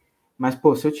 100, mas,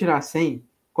 pô, se eu tirar 100,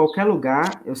 qualquer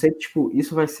lugar, eu sei que, tipo,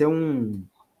 isso vai ser eu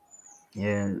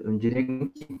diria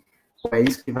que é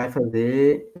isso que vai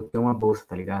fazer eu ter uma bolsa,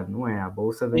 tá ligado? Não é, a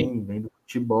bolsa vem do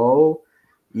futebol,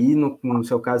 e no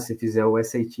seu caso, se fizer o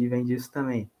SAT, vem disso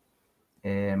também.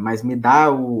 Mas me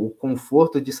dá o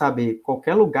conforto de saber,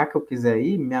 qualquer lugar que eu quiser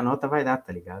ir, minha nota vai dar,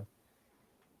 tá ligado?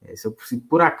 Se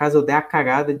por acaso eu der a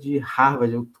cagada de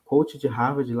Harvard, o coach de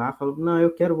Harvard lá falou, não,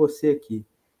 eu quero você aqui.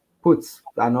 Putz,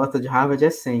 a nota de Harvard é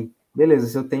 100. Beleza,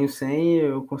 se eu tenho 100,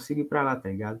 eu consigo ir pra lá, tá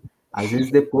ligado? Às vezes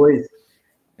depois,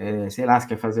 sei lá, você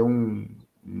quer fazer um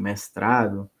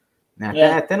mestrado,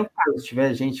 né? Até no caso, se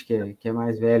tiver gente que é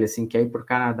mais velha, assim, quer ir pro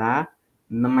Canadá,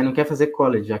 mas não quer fazer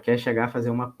college, já quer chegar a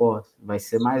fazer uma pós, vai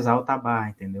ser mais alta a barra,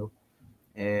 entendeu?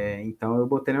 Então eu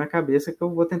botei na minha cabeça que eu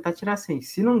vou tentar tirar 100.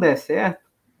 Se não der certo,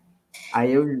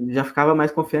 aí eu já ficava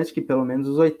mais confiante que pelo menos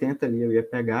os 80 ali eu ia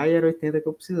pegar, e era 80 que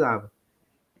eu precisava.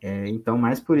 Então,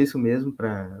 mais por isso mesmo,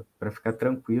 para ficar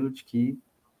tranquilo de que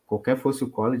qualquer fosse o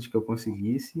college que eu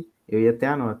conseguisse, eu ia ter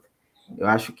a nota. Eu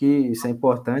acho que isso é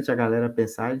importante a galera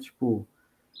pensar, tipo,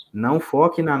 não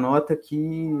foque na nota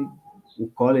que o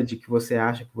college que você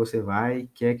acha que você vai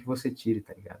quer que você tire,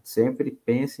 tá ligado? Sempre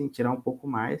pense em tirar um pouco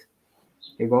mais.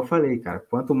 Igual eu falei, cara,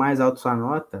 quanto mais alto sua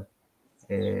nota,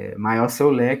 maior seu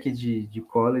leque de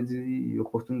college e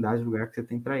oportunidade de lugar que você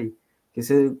tem para ir. Porque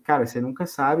você nunca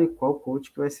sabe qual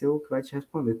coach que vai ser o que vai te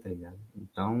responder, tá ligado?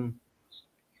 Então,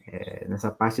 nessa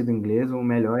parte do inglês, o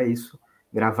melhor é isso.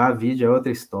 Gravar vídeo é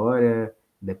outra história,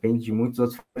 depende de muitos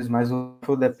outros coisas, mas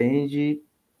o depende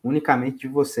unicamente de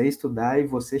você estudar e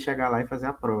você chegar lá e fazer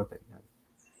a prova, tá ligado?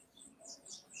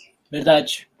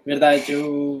 Verdade.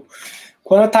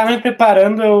 Quando eu tava me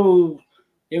preparando,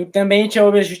 eu também tinha o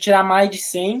objetivo de tirar mais de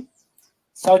 100,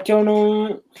 só que eu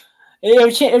não... Eu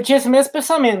tinha esse mesmo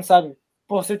pensamento, sabe?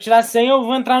 Pô, se eu tirar 100, eu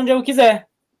vou entrar onde eu quiser.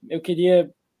 Eu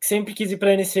sempre quis ir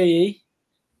pra NCAA,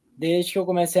 desde que eu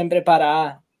comecei a me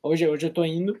preparar. Hoje eu tô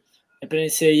indo pra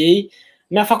NCAA.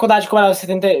 Minha faculdade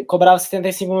cobrava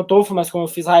 75 no Toefl, mas como eu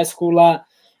fiz high school lá,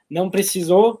 não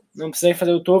precisei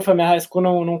fazer o Toefl, a minha high school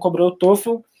não cobrou o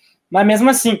Toefl. Mas mesmo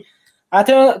assim,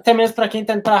 até mesmo para quem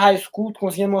tá indo pra high school,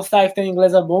 conseguindo mostrar que tem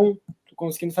inglês é bom,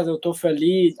 conseguindo fazer o Toefl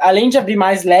ali. Além de abrir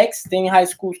mais leques, tem high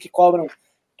schools que cobram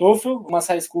Toefl, umas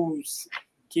high schools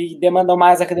que demandam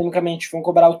mais academicamente vão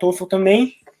cobrar o Toefl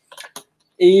também.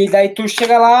 E daí tu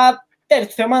chega lá,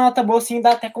 tu tem uma nota boa assim,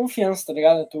 dá até confiança, tá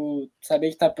ligado? Tu saber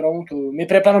que tá pronto. Me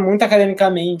preparo muito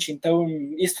academicamente, então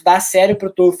estudar sério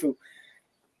pro Toefl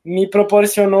me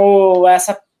proporcionou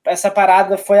essa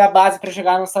parada, foi a base para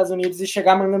chegar nos Estados Unidos e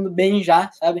chegar mandando bem já,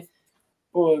 sabe?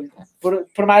 Pô,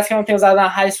 por mais que eu não tenha usado na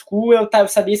high school, eu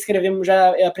sabia escrever,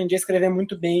 eu aprendi a escrever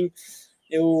muito bem.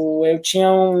 Eu tinha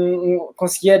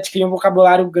conseguia adquirir um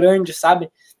vocabulário grande,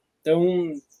 sabe? Então,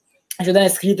 ajuda na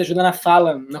escrita, ajuda na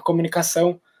fala, na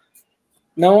comunicação.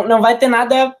 Não vai ter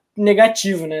nada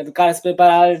negativo, né? Do cara se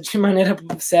preparar de maneira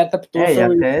certa pro TOEFL. E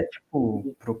até,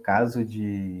 tipo, pro caso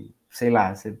de, sei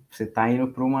lá, você tá indo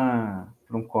para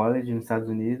um college nos Estados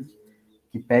Unidos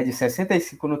que pede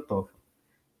 65 no TOEFL.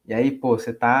 E aí, pô,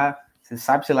 você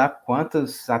sabe, sei lá,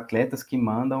 quantos atletas que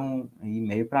mandam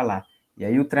e-mail para lá. E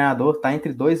aí o treinador tá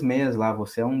entre 2 meias lá,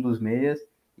 você é um dos meias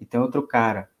e tem outro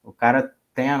cara. O cara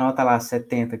tem a nota lá,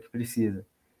 70 que precisa.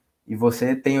 E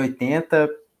você tem 80,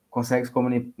 consegue se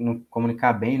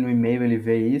comunicar bem, no e-mail ele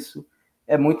vê isso.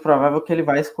 É muito provável que ele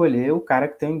vai escolher o cara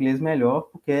que tem o inglês melhor,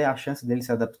 porque a chance dele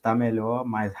se adaptar melhor,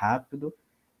 mais rápido,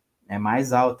 é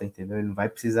mais alta, entendeu? Ele não vai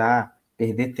precisar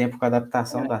perder tempo com a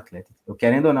adaptação do atleta. Então,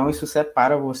 querendo ou não, isso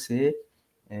separa você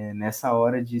nessa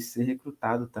hora de ser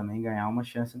recrutado também, ganhar uma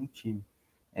chance no time.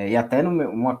 E até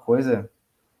uma coisa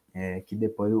que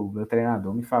depois o meu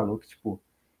treinador me falou, que tipo,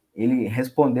 ele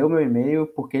respondeu meu e-mail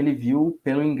porque ele viu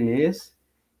pelo inglês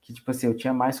que, tipo assim, eu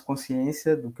tinha mais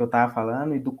consciência do que eu estava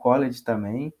falando e do college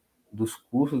também, dos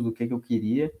cursos, do que eu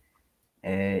queria.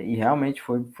 E realmente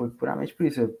foi puramente por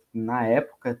isso. Na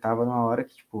época, estava numa hora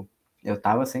que, tipo, eu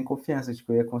estava sem confiança,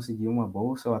 tipo, eu ia conseguir uma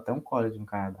bolsa ou até um college no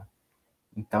Canadá.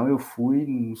 Então eu fui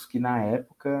nos que na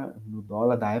época, no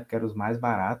dólar da época, eram os mais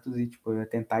baratos e, tipo, eu ia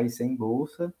tentar ir sem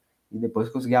bolsa e depois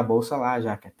conseguir a bolsa lá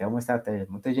já, que é até uma estratégia.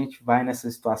 Muita gente vai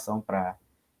nessa situação para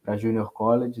junior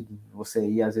college, você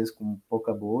ir às vezes com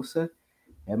pouca bolsa,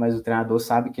 mas o treinador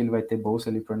sabe que ele vai ter bolsa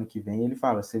ali para o ano que vem e ele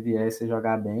fala, se vier e você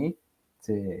jogar bem,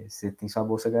 você tem sua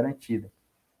bolsa garantida.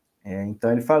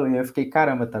 Então ele falou, e eu fiquei,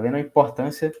 caramba, tá vendo a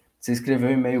importância de você escrever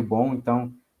um e-mail bom,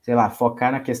 então, sei lá,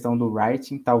 focar na questão do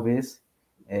writing, talvez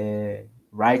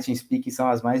writing e speaking são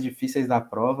as mais difíceis da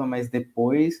prova, mas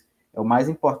depois é o mais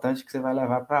importante que você vai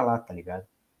levar para lá, tá ligado?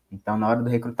 Então, na hora do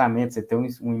recrutamento, você ter um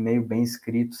e-mail bem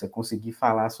escrito, você conseguir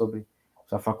falar sobre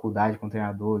sua faculdade com o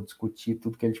treinador, discutir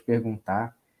tudo que ele te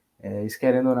perguntar, isso,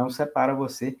 querendo ou não, separa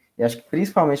você. E acho que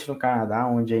principalmente no Canadá,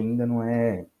 onde ainda não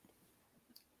é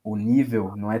o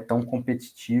nível, não é tão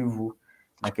competitivo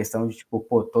na questão de, tipo,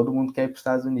 pô, todo mundo quer ir para os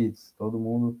Estados Unidos, todo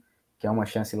mundo quer uma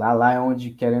chance lá. Lá é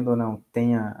onde, querendo ou não,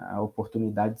 tem a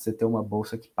oportunidade de você ter uma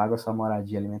bolsa que paga a sua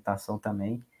moradia e alimentação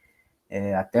também.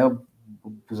 Até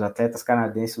os atletas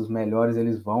canadenses, os melhores,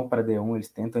 eles vão para D1, eles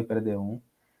tentam ir para D1.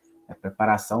 A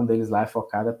preparação deles lá é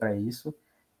focada para isso.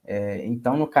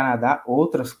 Então, no Canadá,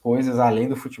 outras coisas além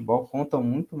do futebol contam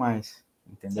muito mais,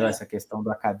 entendeu? Essa questão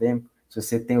do acadêmico. Se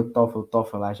você tem o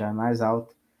TOEFL lá já é mais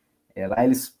alto. Lá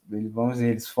vamos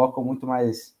dizer, eles focam muito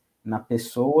mais na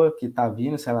pessoa que está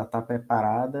vindo, se ela está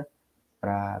preparada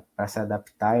para se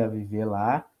adaptar e a viver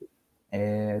lá,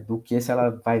 do que se ela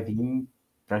vai vir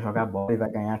para jogar bola e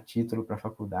vai ganhar título para a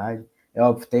faculdade. É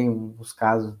óbvio, tem uns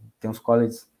casos, tem uns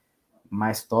colleges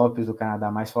mais tops do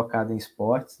Canadá, mais focado em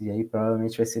esportes, e aí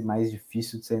provavelmente vai ser mais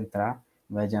difícil de você entrar,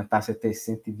 não vai adiantar você ter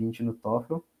 120 no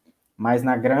TOEFL, mas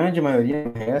na grande maioria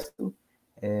do resto,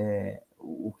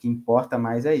 o que importa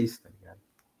mais é isso, tá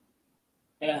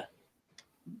ligado?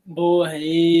 Boa,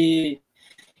 e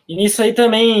nisso aí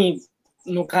também,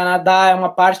 no Canadá é uma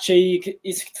parte aí,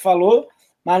 isso que tu falou,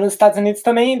 mas nos Estados Unidos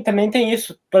também tem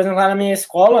isso. Por exemplo, lá na minha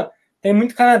escola, tem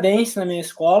muito canadense na minha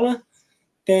escola,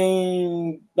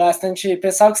 tem bastante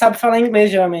pessoal que sabe falar inglês,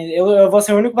 geralmente. Eu vou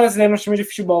ser o único brasileiro no time de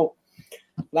futebol,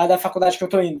 lá da faculdade que eu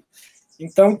tô indo.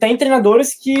 Então, tem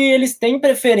treinadores que eles têm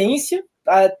preferência,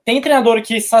 tem treinador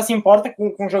que só se importa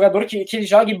com um jogador que ele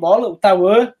jogue bola, o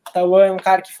Tawan é um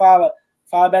cara que fala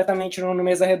abertamente no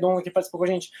Mesa Redonda, que participou com a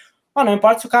gente. Não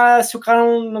importa se o cara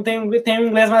não tem um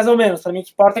inglês mais ou menos, para mim o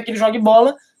que importa é que ele jogue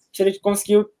bola, se ele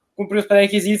conseguiu cumprir os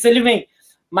pré-requisitos, ele vem.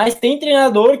 Mas tem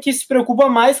treinador que se preocupa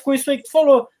mais com isso aí que tu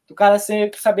falou, do cara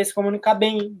saber se comunicar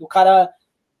bem, do cara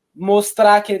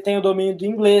mostrar que ele tem o domínio do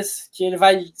inglês, que ele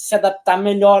vai se adaptar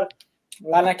melhor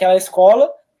lá naquela escola.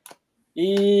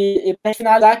 E para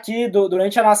finalizar aqui,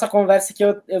 durante a nossa conversa que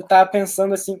eu tava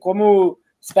pensando assim, como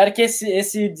espero que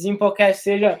esse Desimportados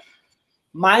seja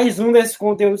mais um desses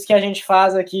conteúdos que a gente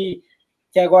faz aqui,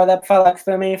 que agora dá para falar que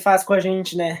também faz com a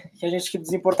gente, né? Que a gente que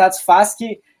Desimportados faz,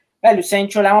 que, velho, se a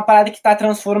gente olhar uma parada que está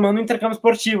transformando o intercâmbio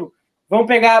esportivo,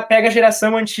 pega a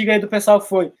geração antiga aí do pessoal que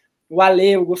foi. O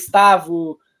Ale, o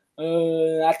Gustavo,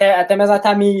 até mesmo a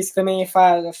Tamires que também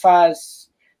faz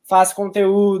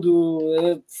conteúdo.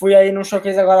 Eu fui aí num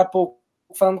showcase agora há pouco,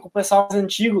 falando com o pessoal mais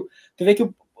antigo. Tu vê que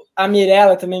a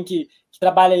Mirella também, que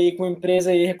trabalha aí com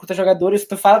empresa e recruta jogadores,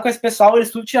 tu fala com esse pessoal,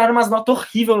 eles tudo tiraram umas notas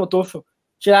horríveis no Toefl.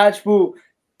 Tiraram, tipo,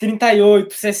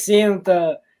 38,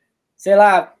 60, sei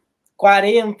lá,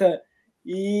 40.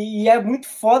 E é muito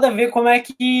foda ver como é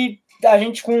que a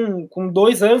gente com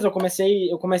 2 anos, eu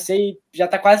comecei, já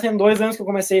tá quase tendo 2 anos que eu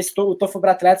comecei o Toefl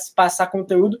para atletas, passar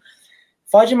conteúdo.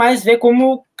 Pode mais ver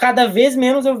como cada vez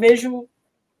menos eu vejo,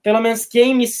 pelo menos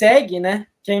quem me segue, né?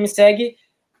 Quem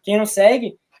não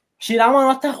segue, tirar uma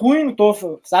nota ruim no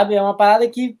Toefl, sabe? É uma parada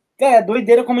que é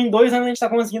doideira, como em 2 anos a gente tá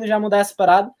conseguindo já mudar essa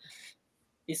parada.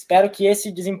 Espero que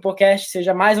esse Desimporcast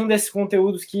seja mais um desses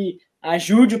conteúdos que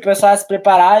ajude o pessoal a se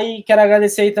preparar, e quero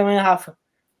agradecer aí também, Rafa,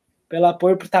 pelo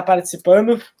apoio, por estar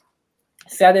participando.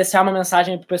 Se a deixar uma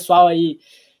mensagem pro pessoal aí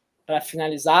para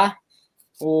finalizar,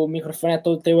 o microfone é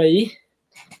todo teu aí.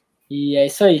 E é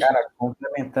isso aí. Cara,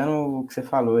 complementando o que você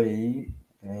falou aí,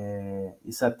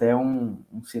 isso até é um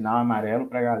sinal amarelo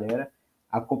para a galera.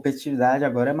 A competitividade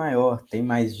agora é maior, tem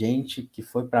mais gente que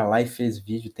foi para lá e fez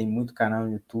vídeo, tem muito canal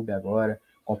no YouTube agora,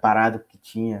 comparado com o que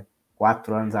tinha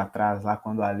 4 anos atrás, lá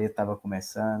quando a Ale estava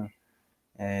começando.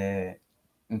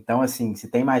 Então, assim, se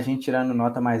tem mais gente tirando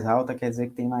nota mais alta, quer dizer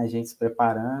que tem mais gente se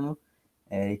preparando,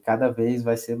 e cada vez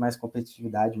vai ser mais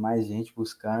competitividade, mais gente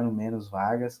buscando, menos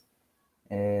vagas.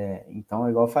 Então,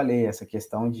 igual eu falei, essa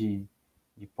questão de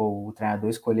o treinador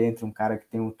escolher entre um cara que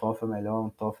tem um TOEFL melhor, um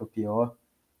TOEFL pior,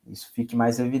 isso fique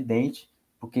mais evidente,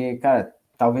 porque, cara,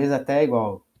 talvez até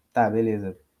igual, tá,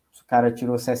 beleza, se o cara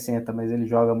tirou 60, mas ele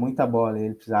joga muita bola e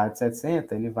ele precisava de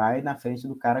 60, ele vai na frente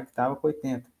do cara que estava com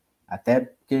 80. Até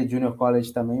porque Junior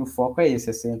College também, o foco é esse,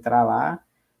 é você entrar lá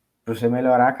para você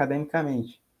melhorar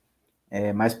academicamente.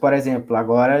 Mas, por exemplo,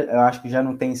 agora eu acho que já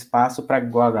não tem espaço para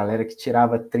igual a galera que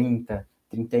tirava 30,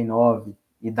 39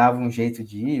 e dava um jeito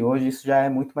de ir. Hoje isso já é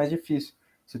muito mais difícil.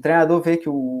 Se o treinador vê que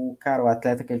o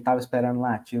atleta que ele estava esperando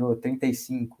lá tirou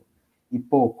 35 e,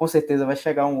 pô, com certeza vai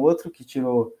chegar um outro que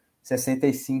tirou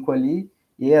 65 ali,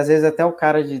 e às vezes até o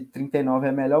cara de 39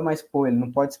 é melhor, mas, pô, ele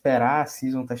não pode esperar, a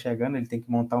season tá chegando, ele tem que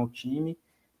montar um time,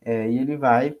 e ele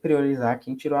vai priorizar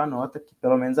quem tirou a nota, que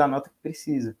pelo menos a nota que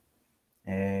precisa.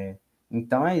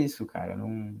 Então é isso, cara.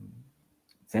 Não,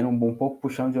 sendo um pouco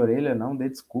puxão de orelha, não dê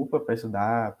desculpa para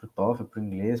estudar pro TOEFL, pro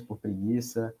inglês, por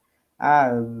preguiça.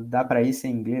 Ah, dá para ir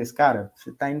sem inglês? Cara,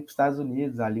 você está indo para os Estados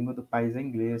Unidos, a língua do país é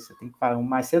inglês. Você tem que falar,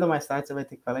 mais cedo ou mais tarde você vai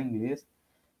ter que falar inglês.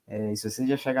 E se você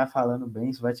já chegar falando bem,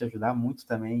 isso vai te ajudar muito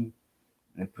também,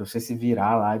 né, para você se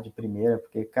virar lá de primeira,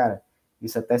 porque, cara,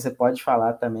 isso até você pode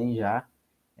falar também já,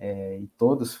 e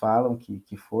todos falam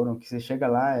que foram, que você chega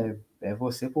lá, é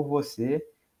você por você.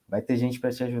 Vai ter gente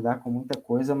para te ajudar com muita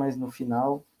coisa, mas no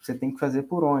final você tem que fazer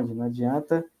por onde. Não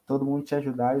adianta todo mundo te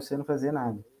ajudar e você não fazer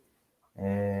nada.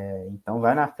 Então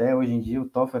vai na fé. Hoje em dia o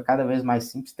TOEFL é cada vez mais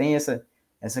simples. Tem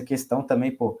essa questão também,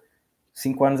 pô.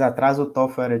 5 anos atrás o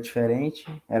TOEFL era diferente,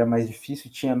 era mais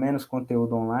difícil, tinha menos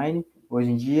conteúdo online.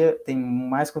 Hoje em dia tem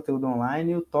mais conteúdo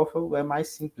online e o TOEFL é mais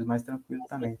simples, mais tranquilo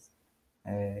também.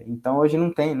 Então hoje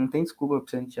não tem desculpa para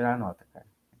você não tirar a nota, cara.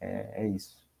 É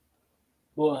isso.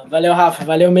 Boa, valeu, Rafa,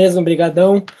 valeu mesmo,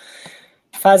 brigadão.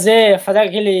 Fazer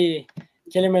aquele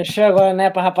merchan agora, né,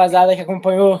 pra rapaziada que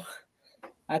acompanhou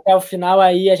até o final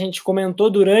aí. A gente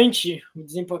comentou durante o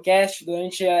Desimporcast,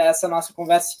 durante essa nossa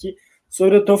conversa aqui,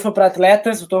 sobre o Toefl para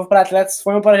Atletas. O Toefl para Atletas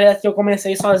foi um projeto que eu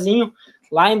comecei sozinho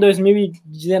lá em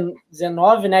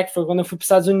 2019, né, que foi quando eu fui para os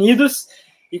Estados Unidos.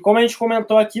 E como a gente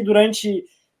comentou aqui durante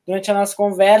a nossa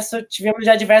conversa, tivemos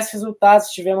já diversos resultados.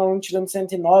 Tivemos aluno tirando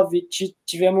 109,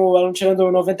 tivemos aluno tirando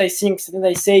 95,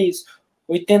 76,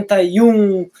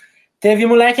 81. Teve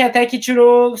moleque até que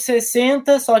tirou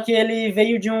 60, só que ele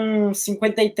veio de um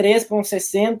 53 para um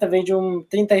 60, veio de um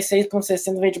 36 para um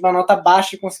 60, veio de uma nota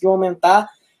baixa e conseguiu aumentar.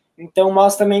 Então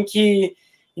mostra também que,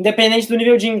 independente do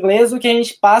nível de inglês, o que a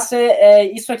gente passa é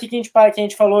isso aqui que a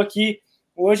gente falou aqui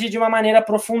hoje de uma maneira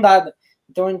aprofundada.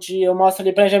 Então eu mostro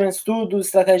ali planejamento de estudos,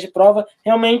 estratégia de prova,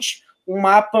 realmente um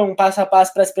mapa, um passo a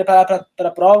passo para se preparar para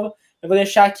a prova. Eu vou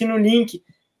deixar aqui no link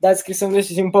da descrição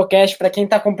desse podcast para quem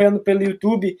está acompanhando pelo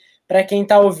YouTube, para quem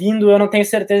está ouvindo. Eu não tenho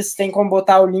certeza se tem como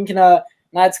botar o link na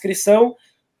descrição,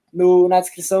 na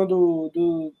descrição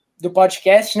do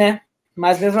podcast, né?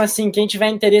 Mas mesmo assim, quem tiver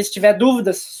interesse, tiver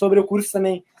dúvidas sobre o curso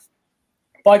também,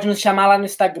 pode nos chamar lá no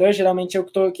Instagram. Geralmente eu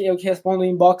que respondo o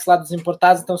inbox lá dos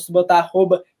Importados. Então, se tu botar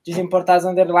 @Desimportados_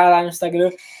 lá no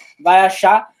Instagram, vai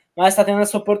achar. Mas está tendo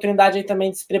essa oportunidade aí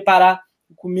também de se preparar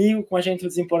comigo, com a gente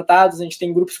dos Desimportados. A gente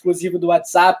tem grupo exclusivo do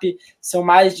WhatsApp, são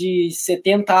mais de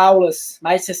 70 aulas,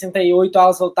 mais de 68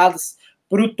 aulas voltadas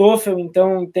para o Toefl,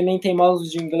 então também tem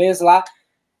módulos de inglês lá.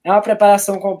 É uma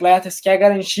preparação completa. Se quer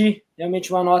garantir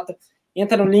realmente uma nota,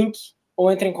 entra no link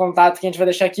ou entra em contato, que a gente vai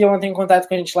deixar aqui, ou entra em contato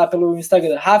com a gente lá pelo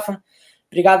Instagram. Rafa,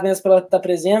 obrigado mesmo pela tua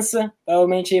presença.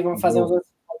 Provavelmente aí vamos fazer uns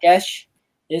outros podcasts.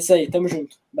 É isso aí, tamo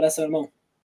junto. Abração, irmão.